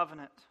Ark of the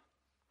Covenant.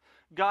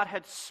 God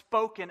had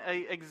spoken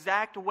an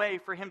exact way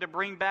for him to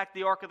bring back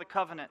the Ark of the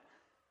Covenant.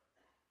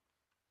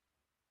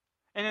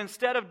 And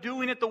instead of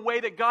doing it the way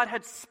that God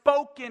had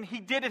spoken, he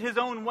did it his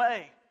own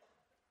way.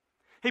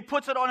 He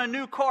puts it on a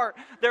new cart.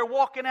 They're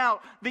walking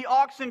out. The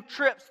oxen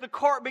trips. The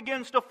cart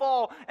begins to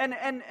fall.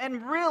 And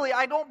really,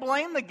 I don't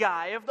blame the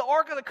guy. If the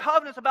Ark of the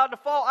Covenant's about to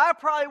fall, I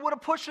probably would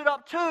have pushed it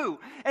up too.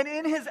 And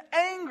in his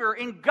anger,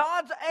 in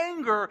God's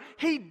anger,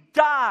 he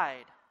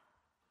died.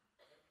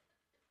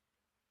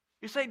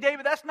 You say,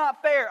 David, that's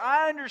not fair.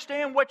 I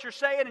understand what you're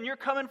saying, and you're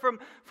coming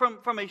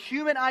from a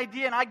human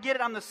idea, and I get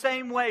it, I'm the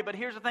same way. But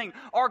here's the thing,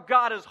 our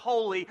God is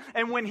holy,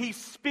 and when He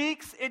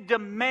speaks, it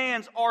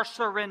demands our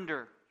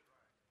surrender.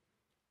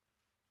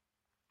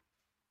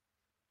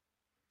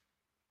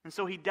 And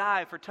so He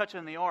died for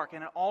touching the ark,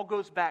 and it all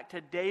goes back to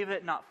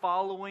David not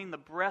following the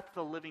breath of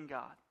the living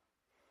God.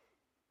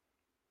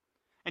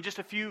 And just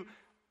a few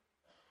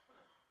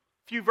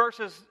few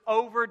verses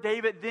over,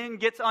 David then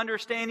gets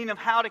understanding of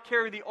how to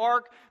carry the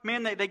ark.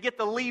 Man, they get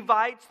the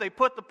Levites, they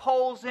put the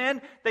poles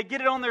in, they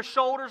get it on their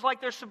shoulders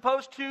like they're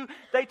supposed to.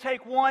 They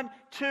take 1,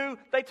 2,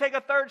 they take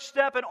a third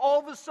step, and all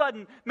of a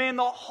sudden, man,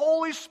 the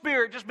Holy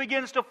Spirit just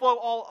begins to flow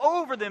all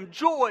over them.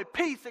 Joy,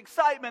 peace,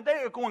 excitement. They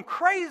are going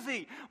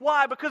crazy.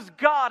 Why? Because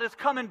God is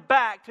coming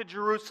back to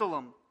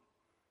Jerusalem.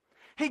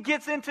 He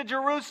gets into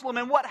Jerusalem,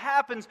 and what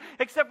happens?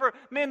 Except for,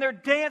 man, they're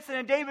dancing,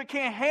 and David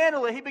can't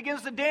handle it. He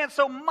begins to dance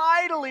so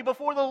mightily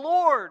before the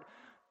Lord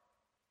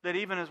that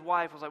even his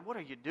wife was like, "What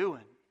are you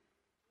doing?"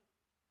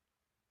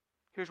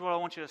 Here's what I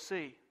want you to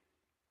see.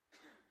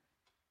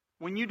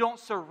 When you don't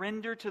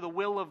surrender to the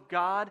will of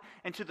God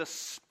and to the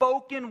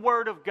spoken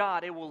word of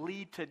God, it will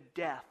lead to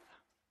death.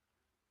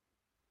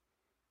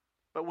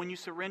 But when you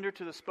surrender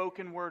to the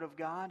spoken word of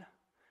God,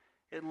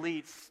 it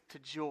leads to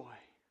joy.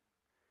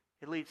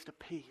 It leads to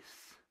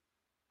peace.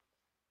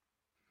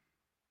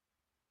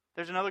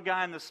 There's another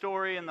guy in the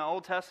story in the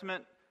Old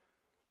Testament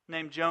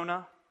named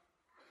Jonah.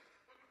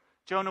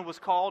 Jonah was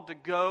called to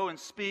go and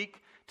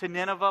speak to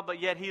Nineveh, but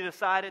yet he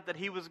decided that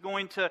he was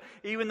going to,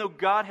 even though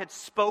God had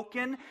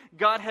spoken,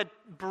 God had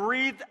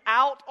breathed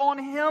out on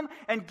him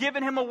and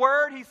given him a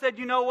word, he said,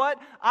 "You know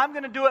what? I'm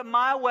going to do it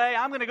my way.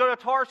 I'm going to go to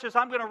Tarshish.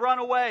 I'm going to run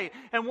away."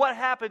 And what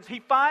happens? He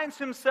finds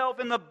himself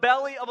in the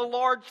belly of a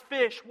large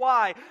fish.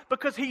 Why?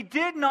 Because he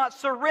did not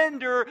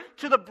surrender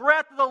to the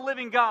breath of the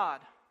living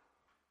God.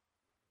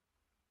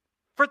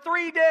 For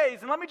 3 days.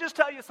 And let me just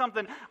tell you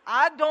something.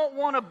 I don't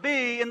want to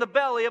be in the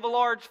belly of a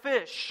large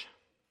fish.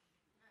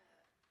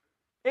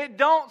 It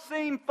don't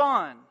seem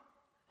fun.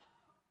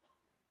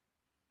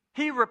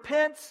 He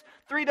repents.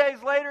 3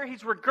 days later,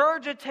 he's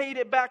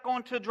regurgitated back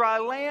onto dry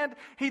land.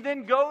 He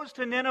then goes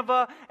to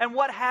Nineveh. And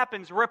what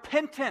happens?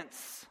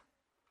 Repentance.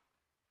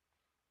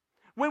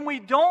 When we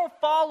don't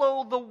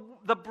follow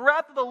the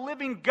breath of the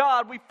living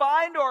God, we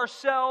find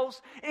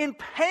ourselves in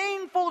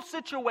painful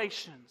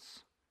situations.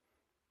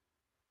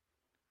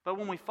 But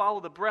when we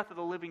follow the breath of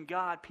the living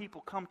God,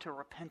 people come to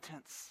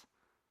repentance.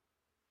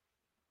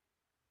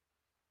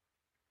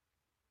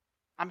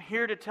 I'm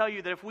here to tell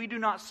you that if we do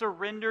not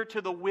surrender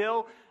to the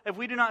will, if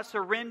we do not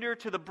surrender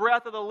to the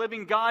breath of the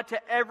living God,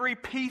 to every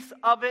piece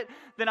of it,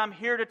 then I'm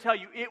here to tell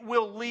you it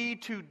will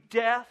lead to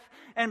death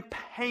and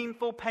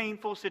painful,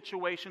 painful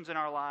situations in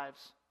our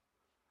lives.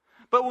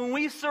 But when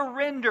we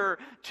surrender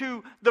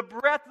to the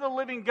breath of the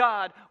living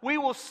God, we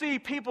will see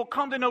people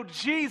come to know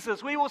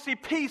Jesus. We will see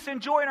peace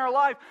and joy in our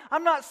life.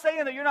 I'm not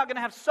saying that you're not going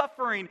to have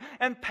suffering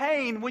and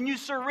pain when you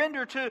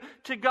surrender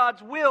to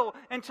God's will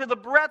and to the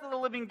breath of the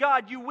living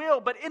God. You will.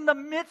 But in the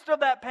midst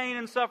of that pain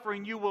and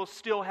suffering, you will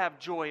still have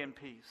joy and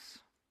peace.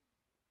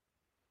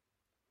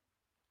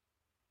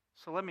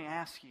 So let me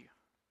ask you,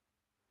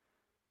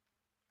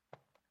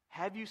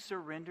 have you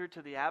surrendered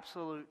to the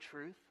absolute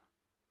truth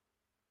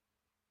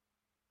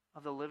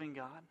of the living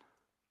God?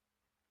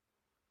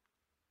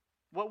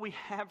 What we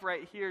have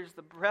right here is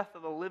the breath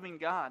of the living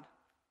God.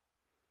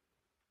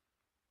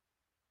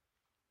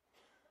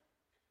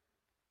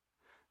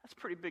 That's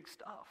pretty big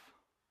stuff.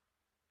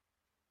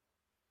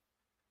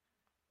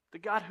 The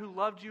God who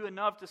loved you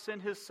enough to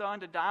send His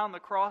Son to die on the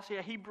cross,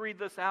 yeah, He breathed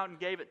this out and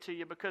gave it to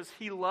you because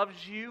He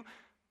loves you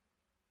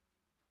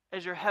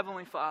as your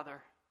Heavenly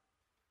Father.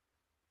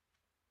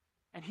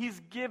 And He's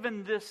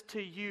given this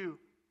to you.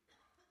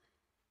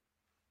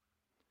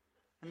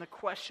 And the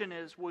question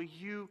is, will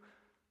you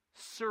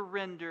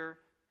surrender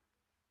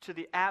to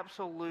the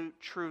absolute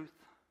truth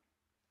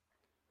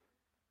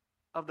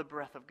of the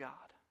breath of God?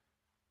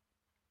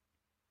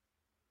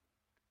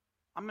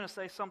 I'm going to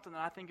say something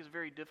that I think is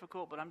very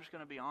difficult, but I'm just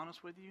going to be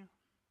honest with you.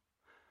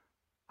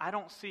 I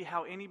don't see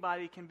how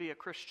anybody can be a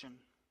Christian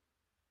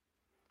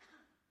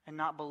and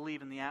not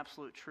believe in the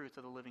absolute truth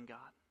of the living God.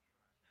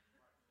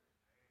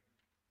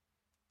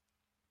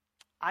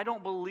 I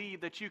don't believe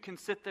that you can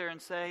sit there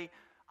and say,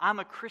 "I'm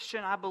a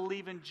Christian, I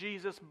believe in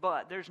Jesus,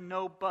 but..." There's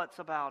no buts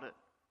about it.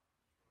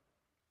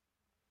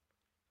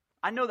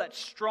 I know that's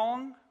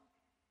strong,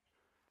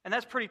 and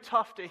that's pretty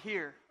tough to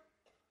hear.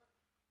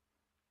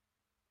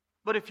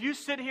 But if you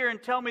sit here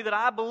and tell me that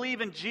I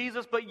believe in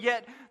Jesus, but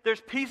yet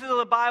there's pieces of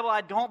the Bible I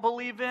don't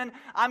believe in,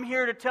 I'm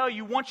here to tell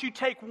you, once you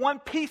take one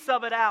piece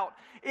of it out,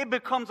 it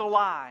becomes a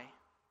lie.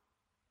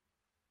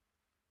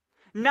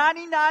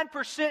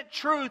 99%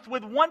 truth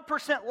with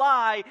 1%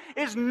 lie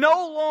is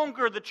no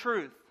longer the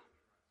truth.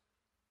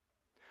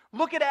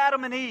 Look at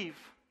Adam and Eve.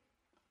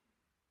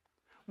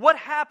 What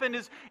happened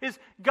is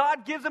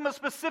God gives them a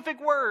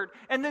specific word,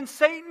 and then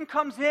Satan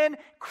comes in,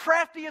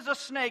 crafty as a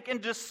snake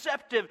and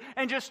deceptive,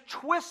 and just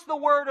twists the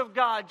word of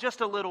God just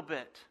a little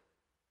bit.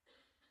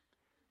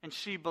 And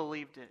she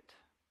believed it,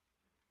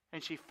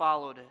 and she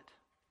followed it,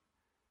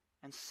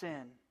 and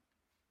sin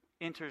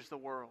enters the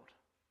world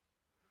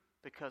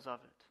because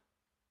of it.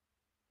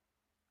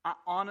 I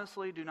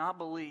honestly do not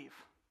believe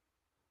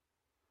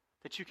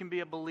that you can be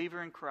a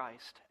believer in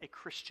Christ, a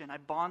Christian, a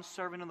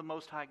bondservant of the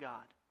Most High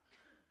God,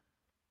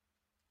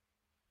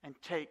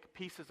 and take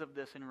pieces of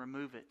this and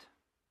remove it.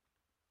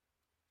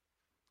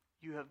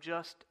 you have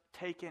just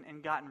taken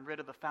and gotten rid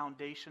of the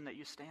foundation that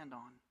you stand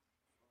on.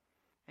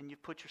 And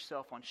you've put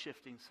yourself on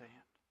shifting sand.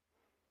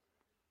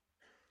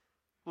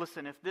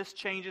 Listen, if this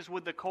changes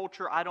with the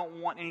culture, I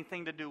don't want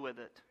anything to do with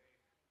it.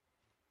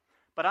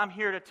 But I'm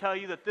here to tell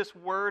you that this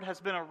word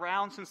has been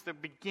around since the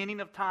beginning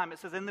of time. It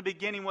says, in the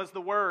beginning was the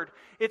word.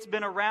 It's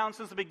been around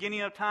since the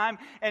beginning of time,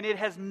 and it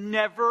has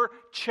never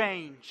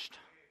changed.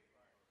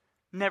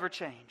 Never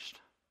changed.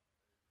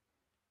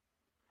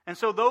 And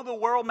so though the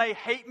world may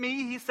hate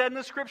me, he said in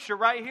the scripture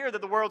right here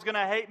that the world's going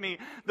to hate me.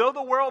 Though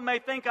the world may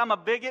think I'm a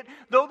bigot,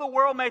 though the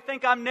world may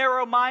think I'm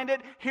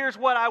narrow-minded, here's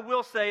what I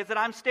will say, is that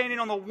I'm standing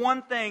on the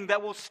one thing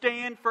that will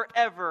stand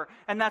forever,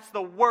 and that's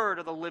the word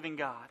of the living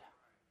God.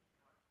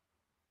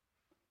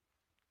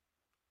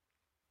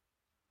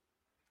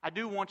 I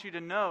do want you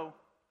to know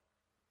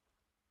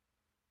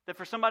that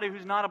for somebody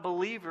who's not a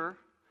believer,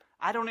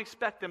 I don't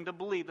expect them to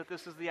believe that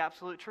this is the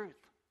absolute truth.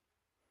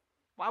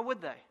 Why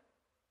would they?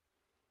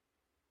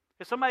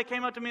 If somebody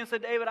came up to me and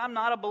said, David, I'm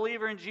not a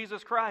believer in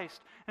Jesus Christ,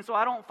 and so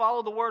I don't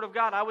follow the Word of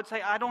God, I would say,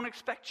 I don't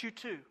expect you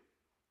to.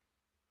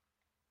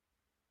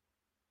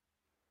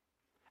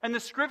 And the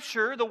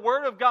Scripture, the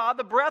Word of God,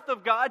 the breath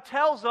of God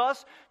tells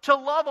us to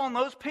love on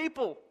those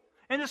people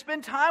and to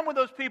spend time with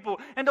those people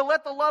and to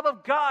let the love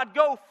of God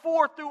go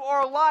forth through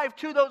our life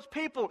to those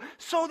people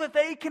so that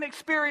they can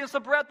experience the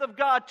breath of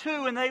God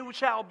too and they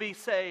shall be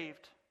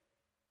saved.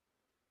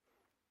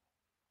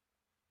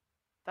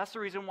 That's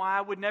the reason why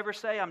I would never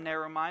say I'm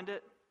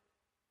narrow-minded.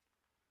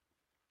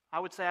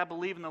 I would say I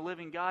believe in the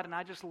living God, and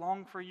I just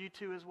long for you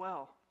to as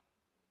well.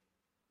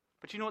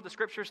 But you know what the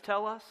Scriptures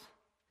tell us?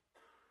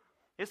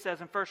 It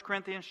says in 1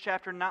 Corinthians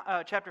chapter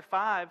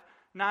 5,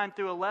 9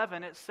 through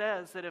 11, it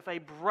says that if a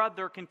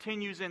brother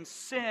continues in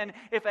sin,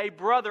 if a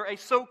brother, a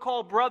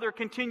so-called brother,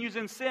 continues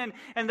in sin,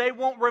 and they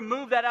won't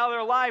remove that out of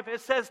their life, it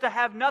says to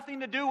have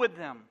nothing to do with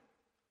them.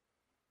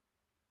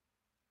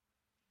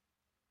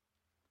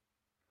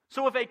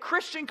 So if a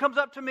Christian comes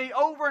up to me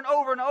over and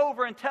over and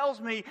over and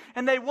tells me,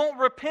 and they won't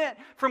repent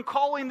from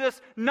calling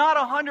this not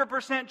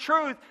 100%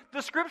 truth,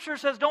 the Scripture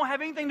says don't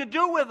have anything to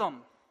do with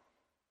them.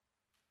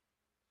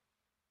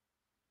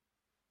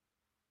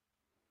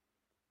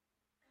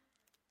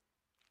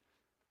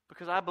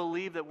 Because I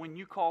believe that when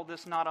you call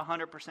this not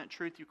 100%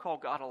 truth, you call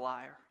God a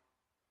liar.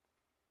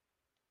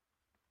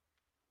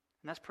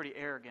 And that's pretty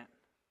arrogant.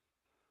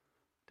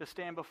 To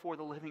stand before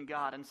the living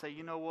God and say,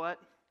 you know what?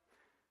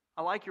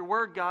 I like your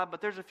word, God,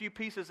 but there's a few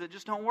pieces that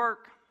just don't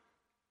work.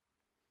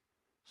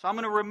 So I'm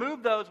going to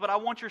remove those, but I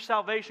want your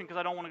salvation because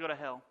I don't want to go to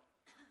hell.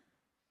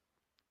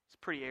 It's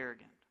pretty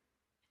arrogant.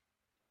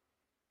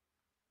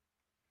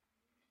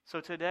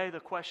 So today the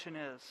question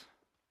is,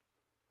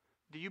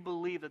 do you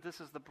believe that this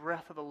is the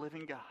breath of the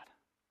living God?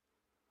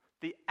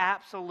 The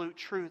absolute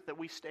truth that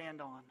we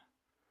stand on?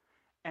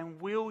 And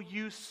will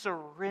you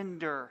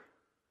surrender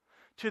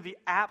to the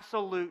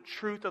absolute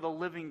truth of the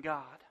living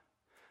God?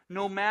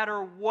 No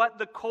matter what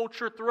the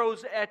culture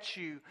throws at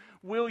you,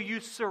 will you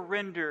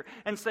surrender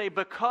and say,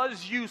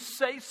 because you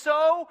say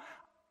so,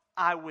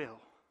 I will?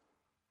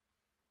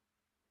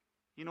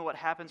 You know what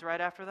happens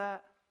right after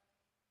that?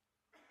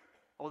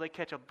 Oh, they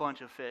catch a bunch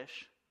of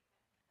fish.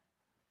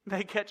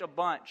 They catch a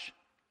bunch.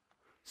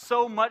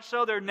 So much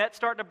so their nets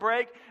start to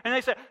break. And they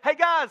say, hey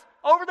guys,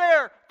 over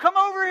there, come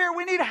over here.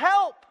 We need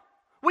help.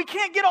 We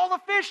can't get all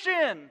the fish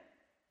in.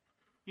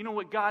 You know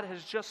what God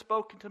has just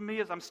spoken to me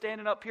as I'm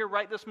standing up here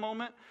right this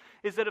moment?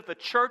 Is that if the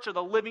church of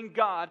the living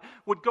God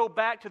would go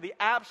back to the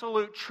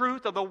absolute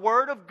truth of the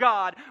Word of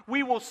God,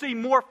 we will see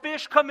more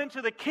fish come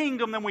into the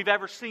kingdom than we've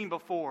ever seen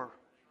before.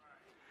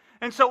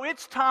 And so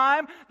it's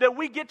time that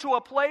we get to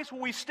a place where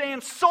we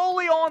stand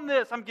solely on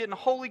this. I'm getting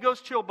Holy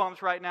Ghost chill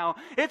bumps right now.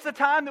 It's the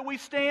time that we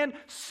stand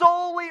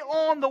solely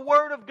on the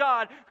Word of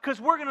God,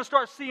 because we're going to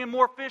start seeing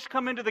more fish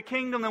come into the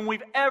kingdom than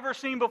we've ever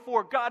seen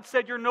before. God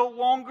said you're no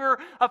longer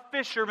a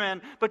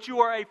fisherman, but you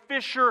are a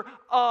fisher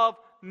of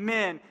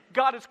men.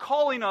 God is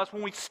calling us.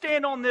 When we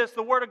stand on this,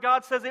 the Word of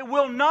God says it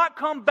will not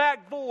come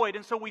back void.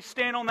 And so we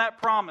stand on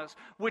that promise,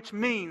 which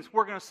means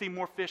we're going to see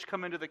more fish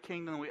come into the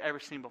kingdom than we've ever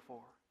seen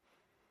before.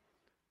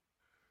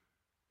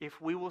 If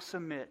we will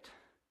submit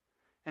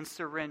and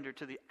surrender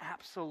to the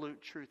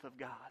absolute truth of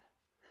God.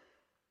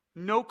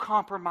 No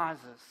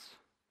compromises.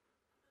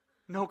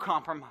 No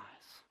compromise.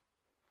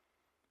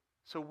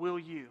 So will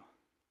you?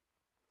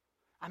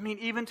 I mean,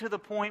 even to the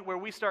point where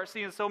we start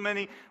seeing so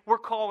many, we're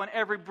calling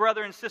every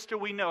brother and sister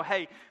we know,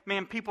 hey,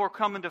 man, people are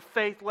coming to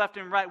faith left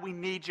and right. We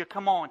need you.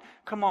 Come on,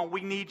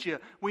 we need you.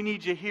 We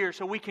need you here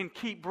so we can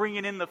keep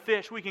bringing in the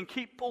fish. We can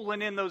keep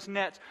pulling in those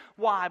nets.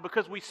 Why?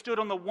 Because we stood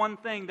on the one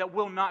thing that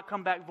will not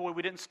come back void.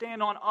 We didn't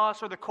stand on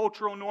us or the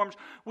cultural norms.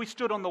 We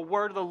stood on the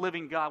Word of the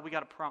living God. We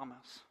got a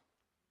promise.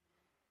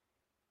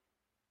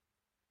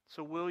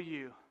 So will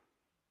you?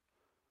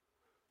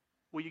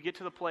 Will you get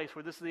to the place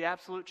where this is the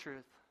absolute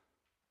truth?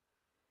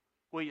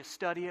 Will you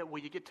study it? Will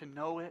you get to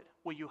know it?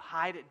 Will you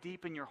hide it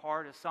deep in your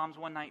heart, as Psalms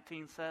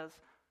 119 says?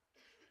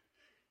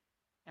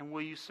 And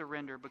will you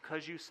surrender?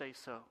 Because you say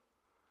so,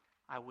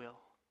 I will.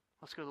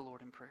 Let's go to the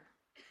Lord in prayer.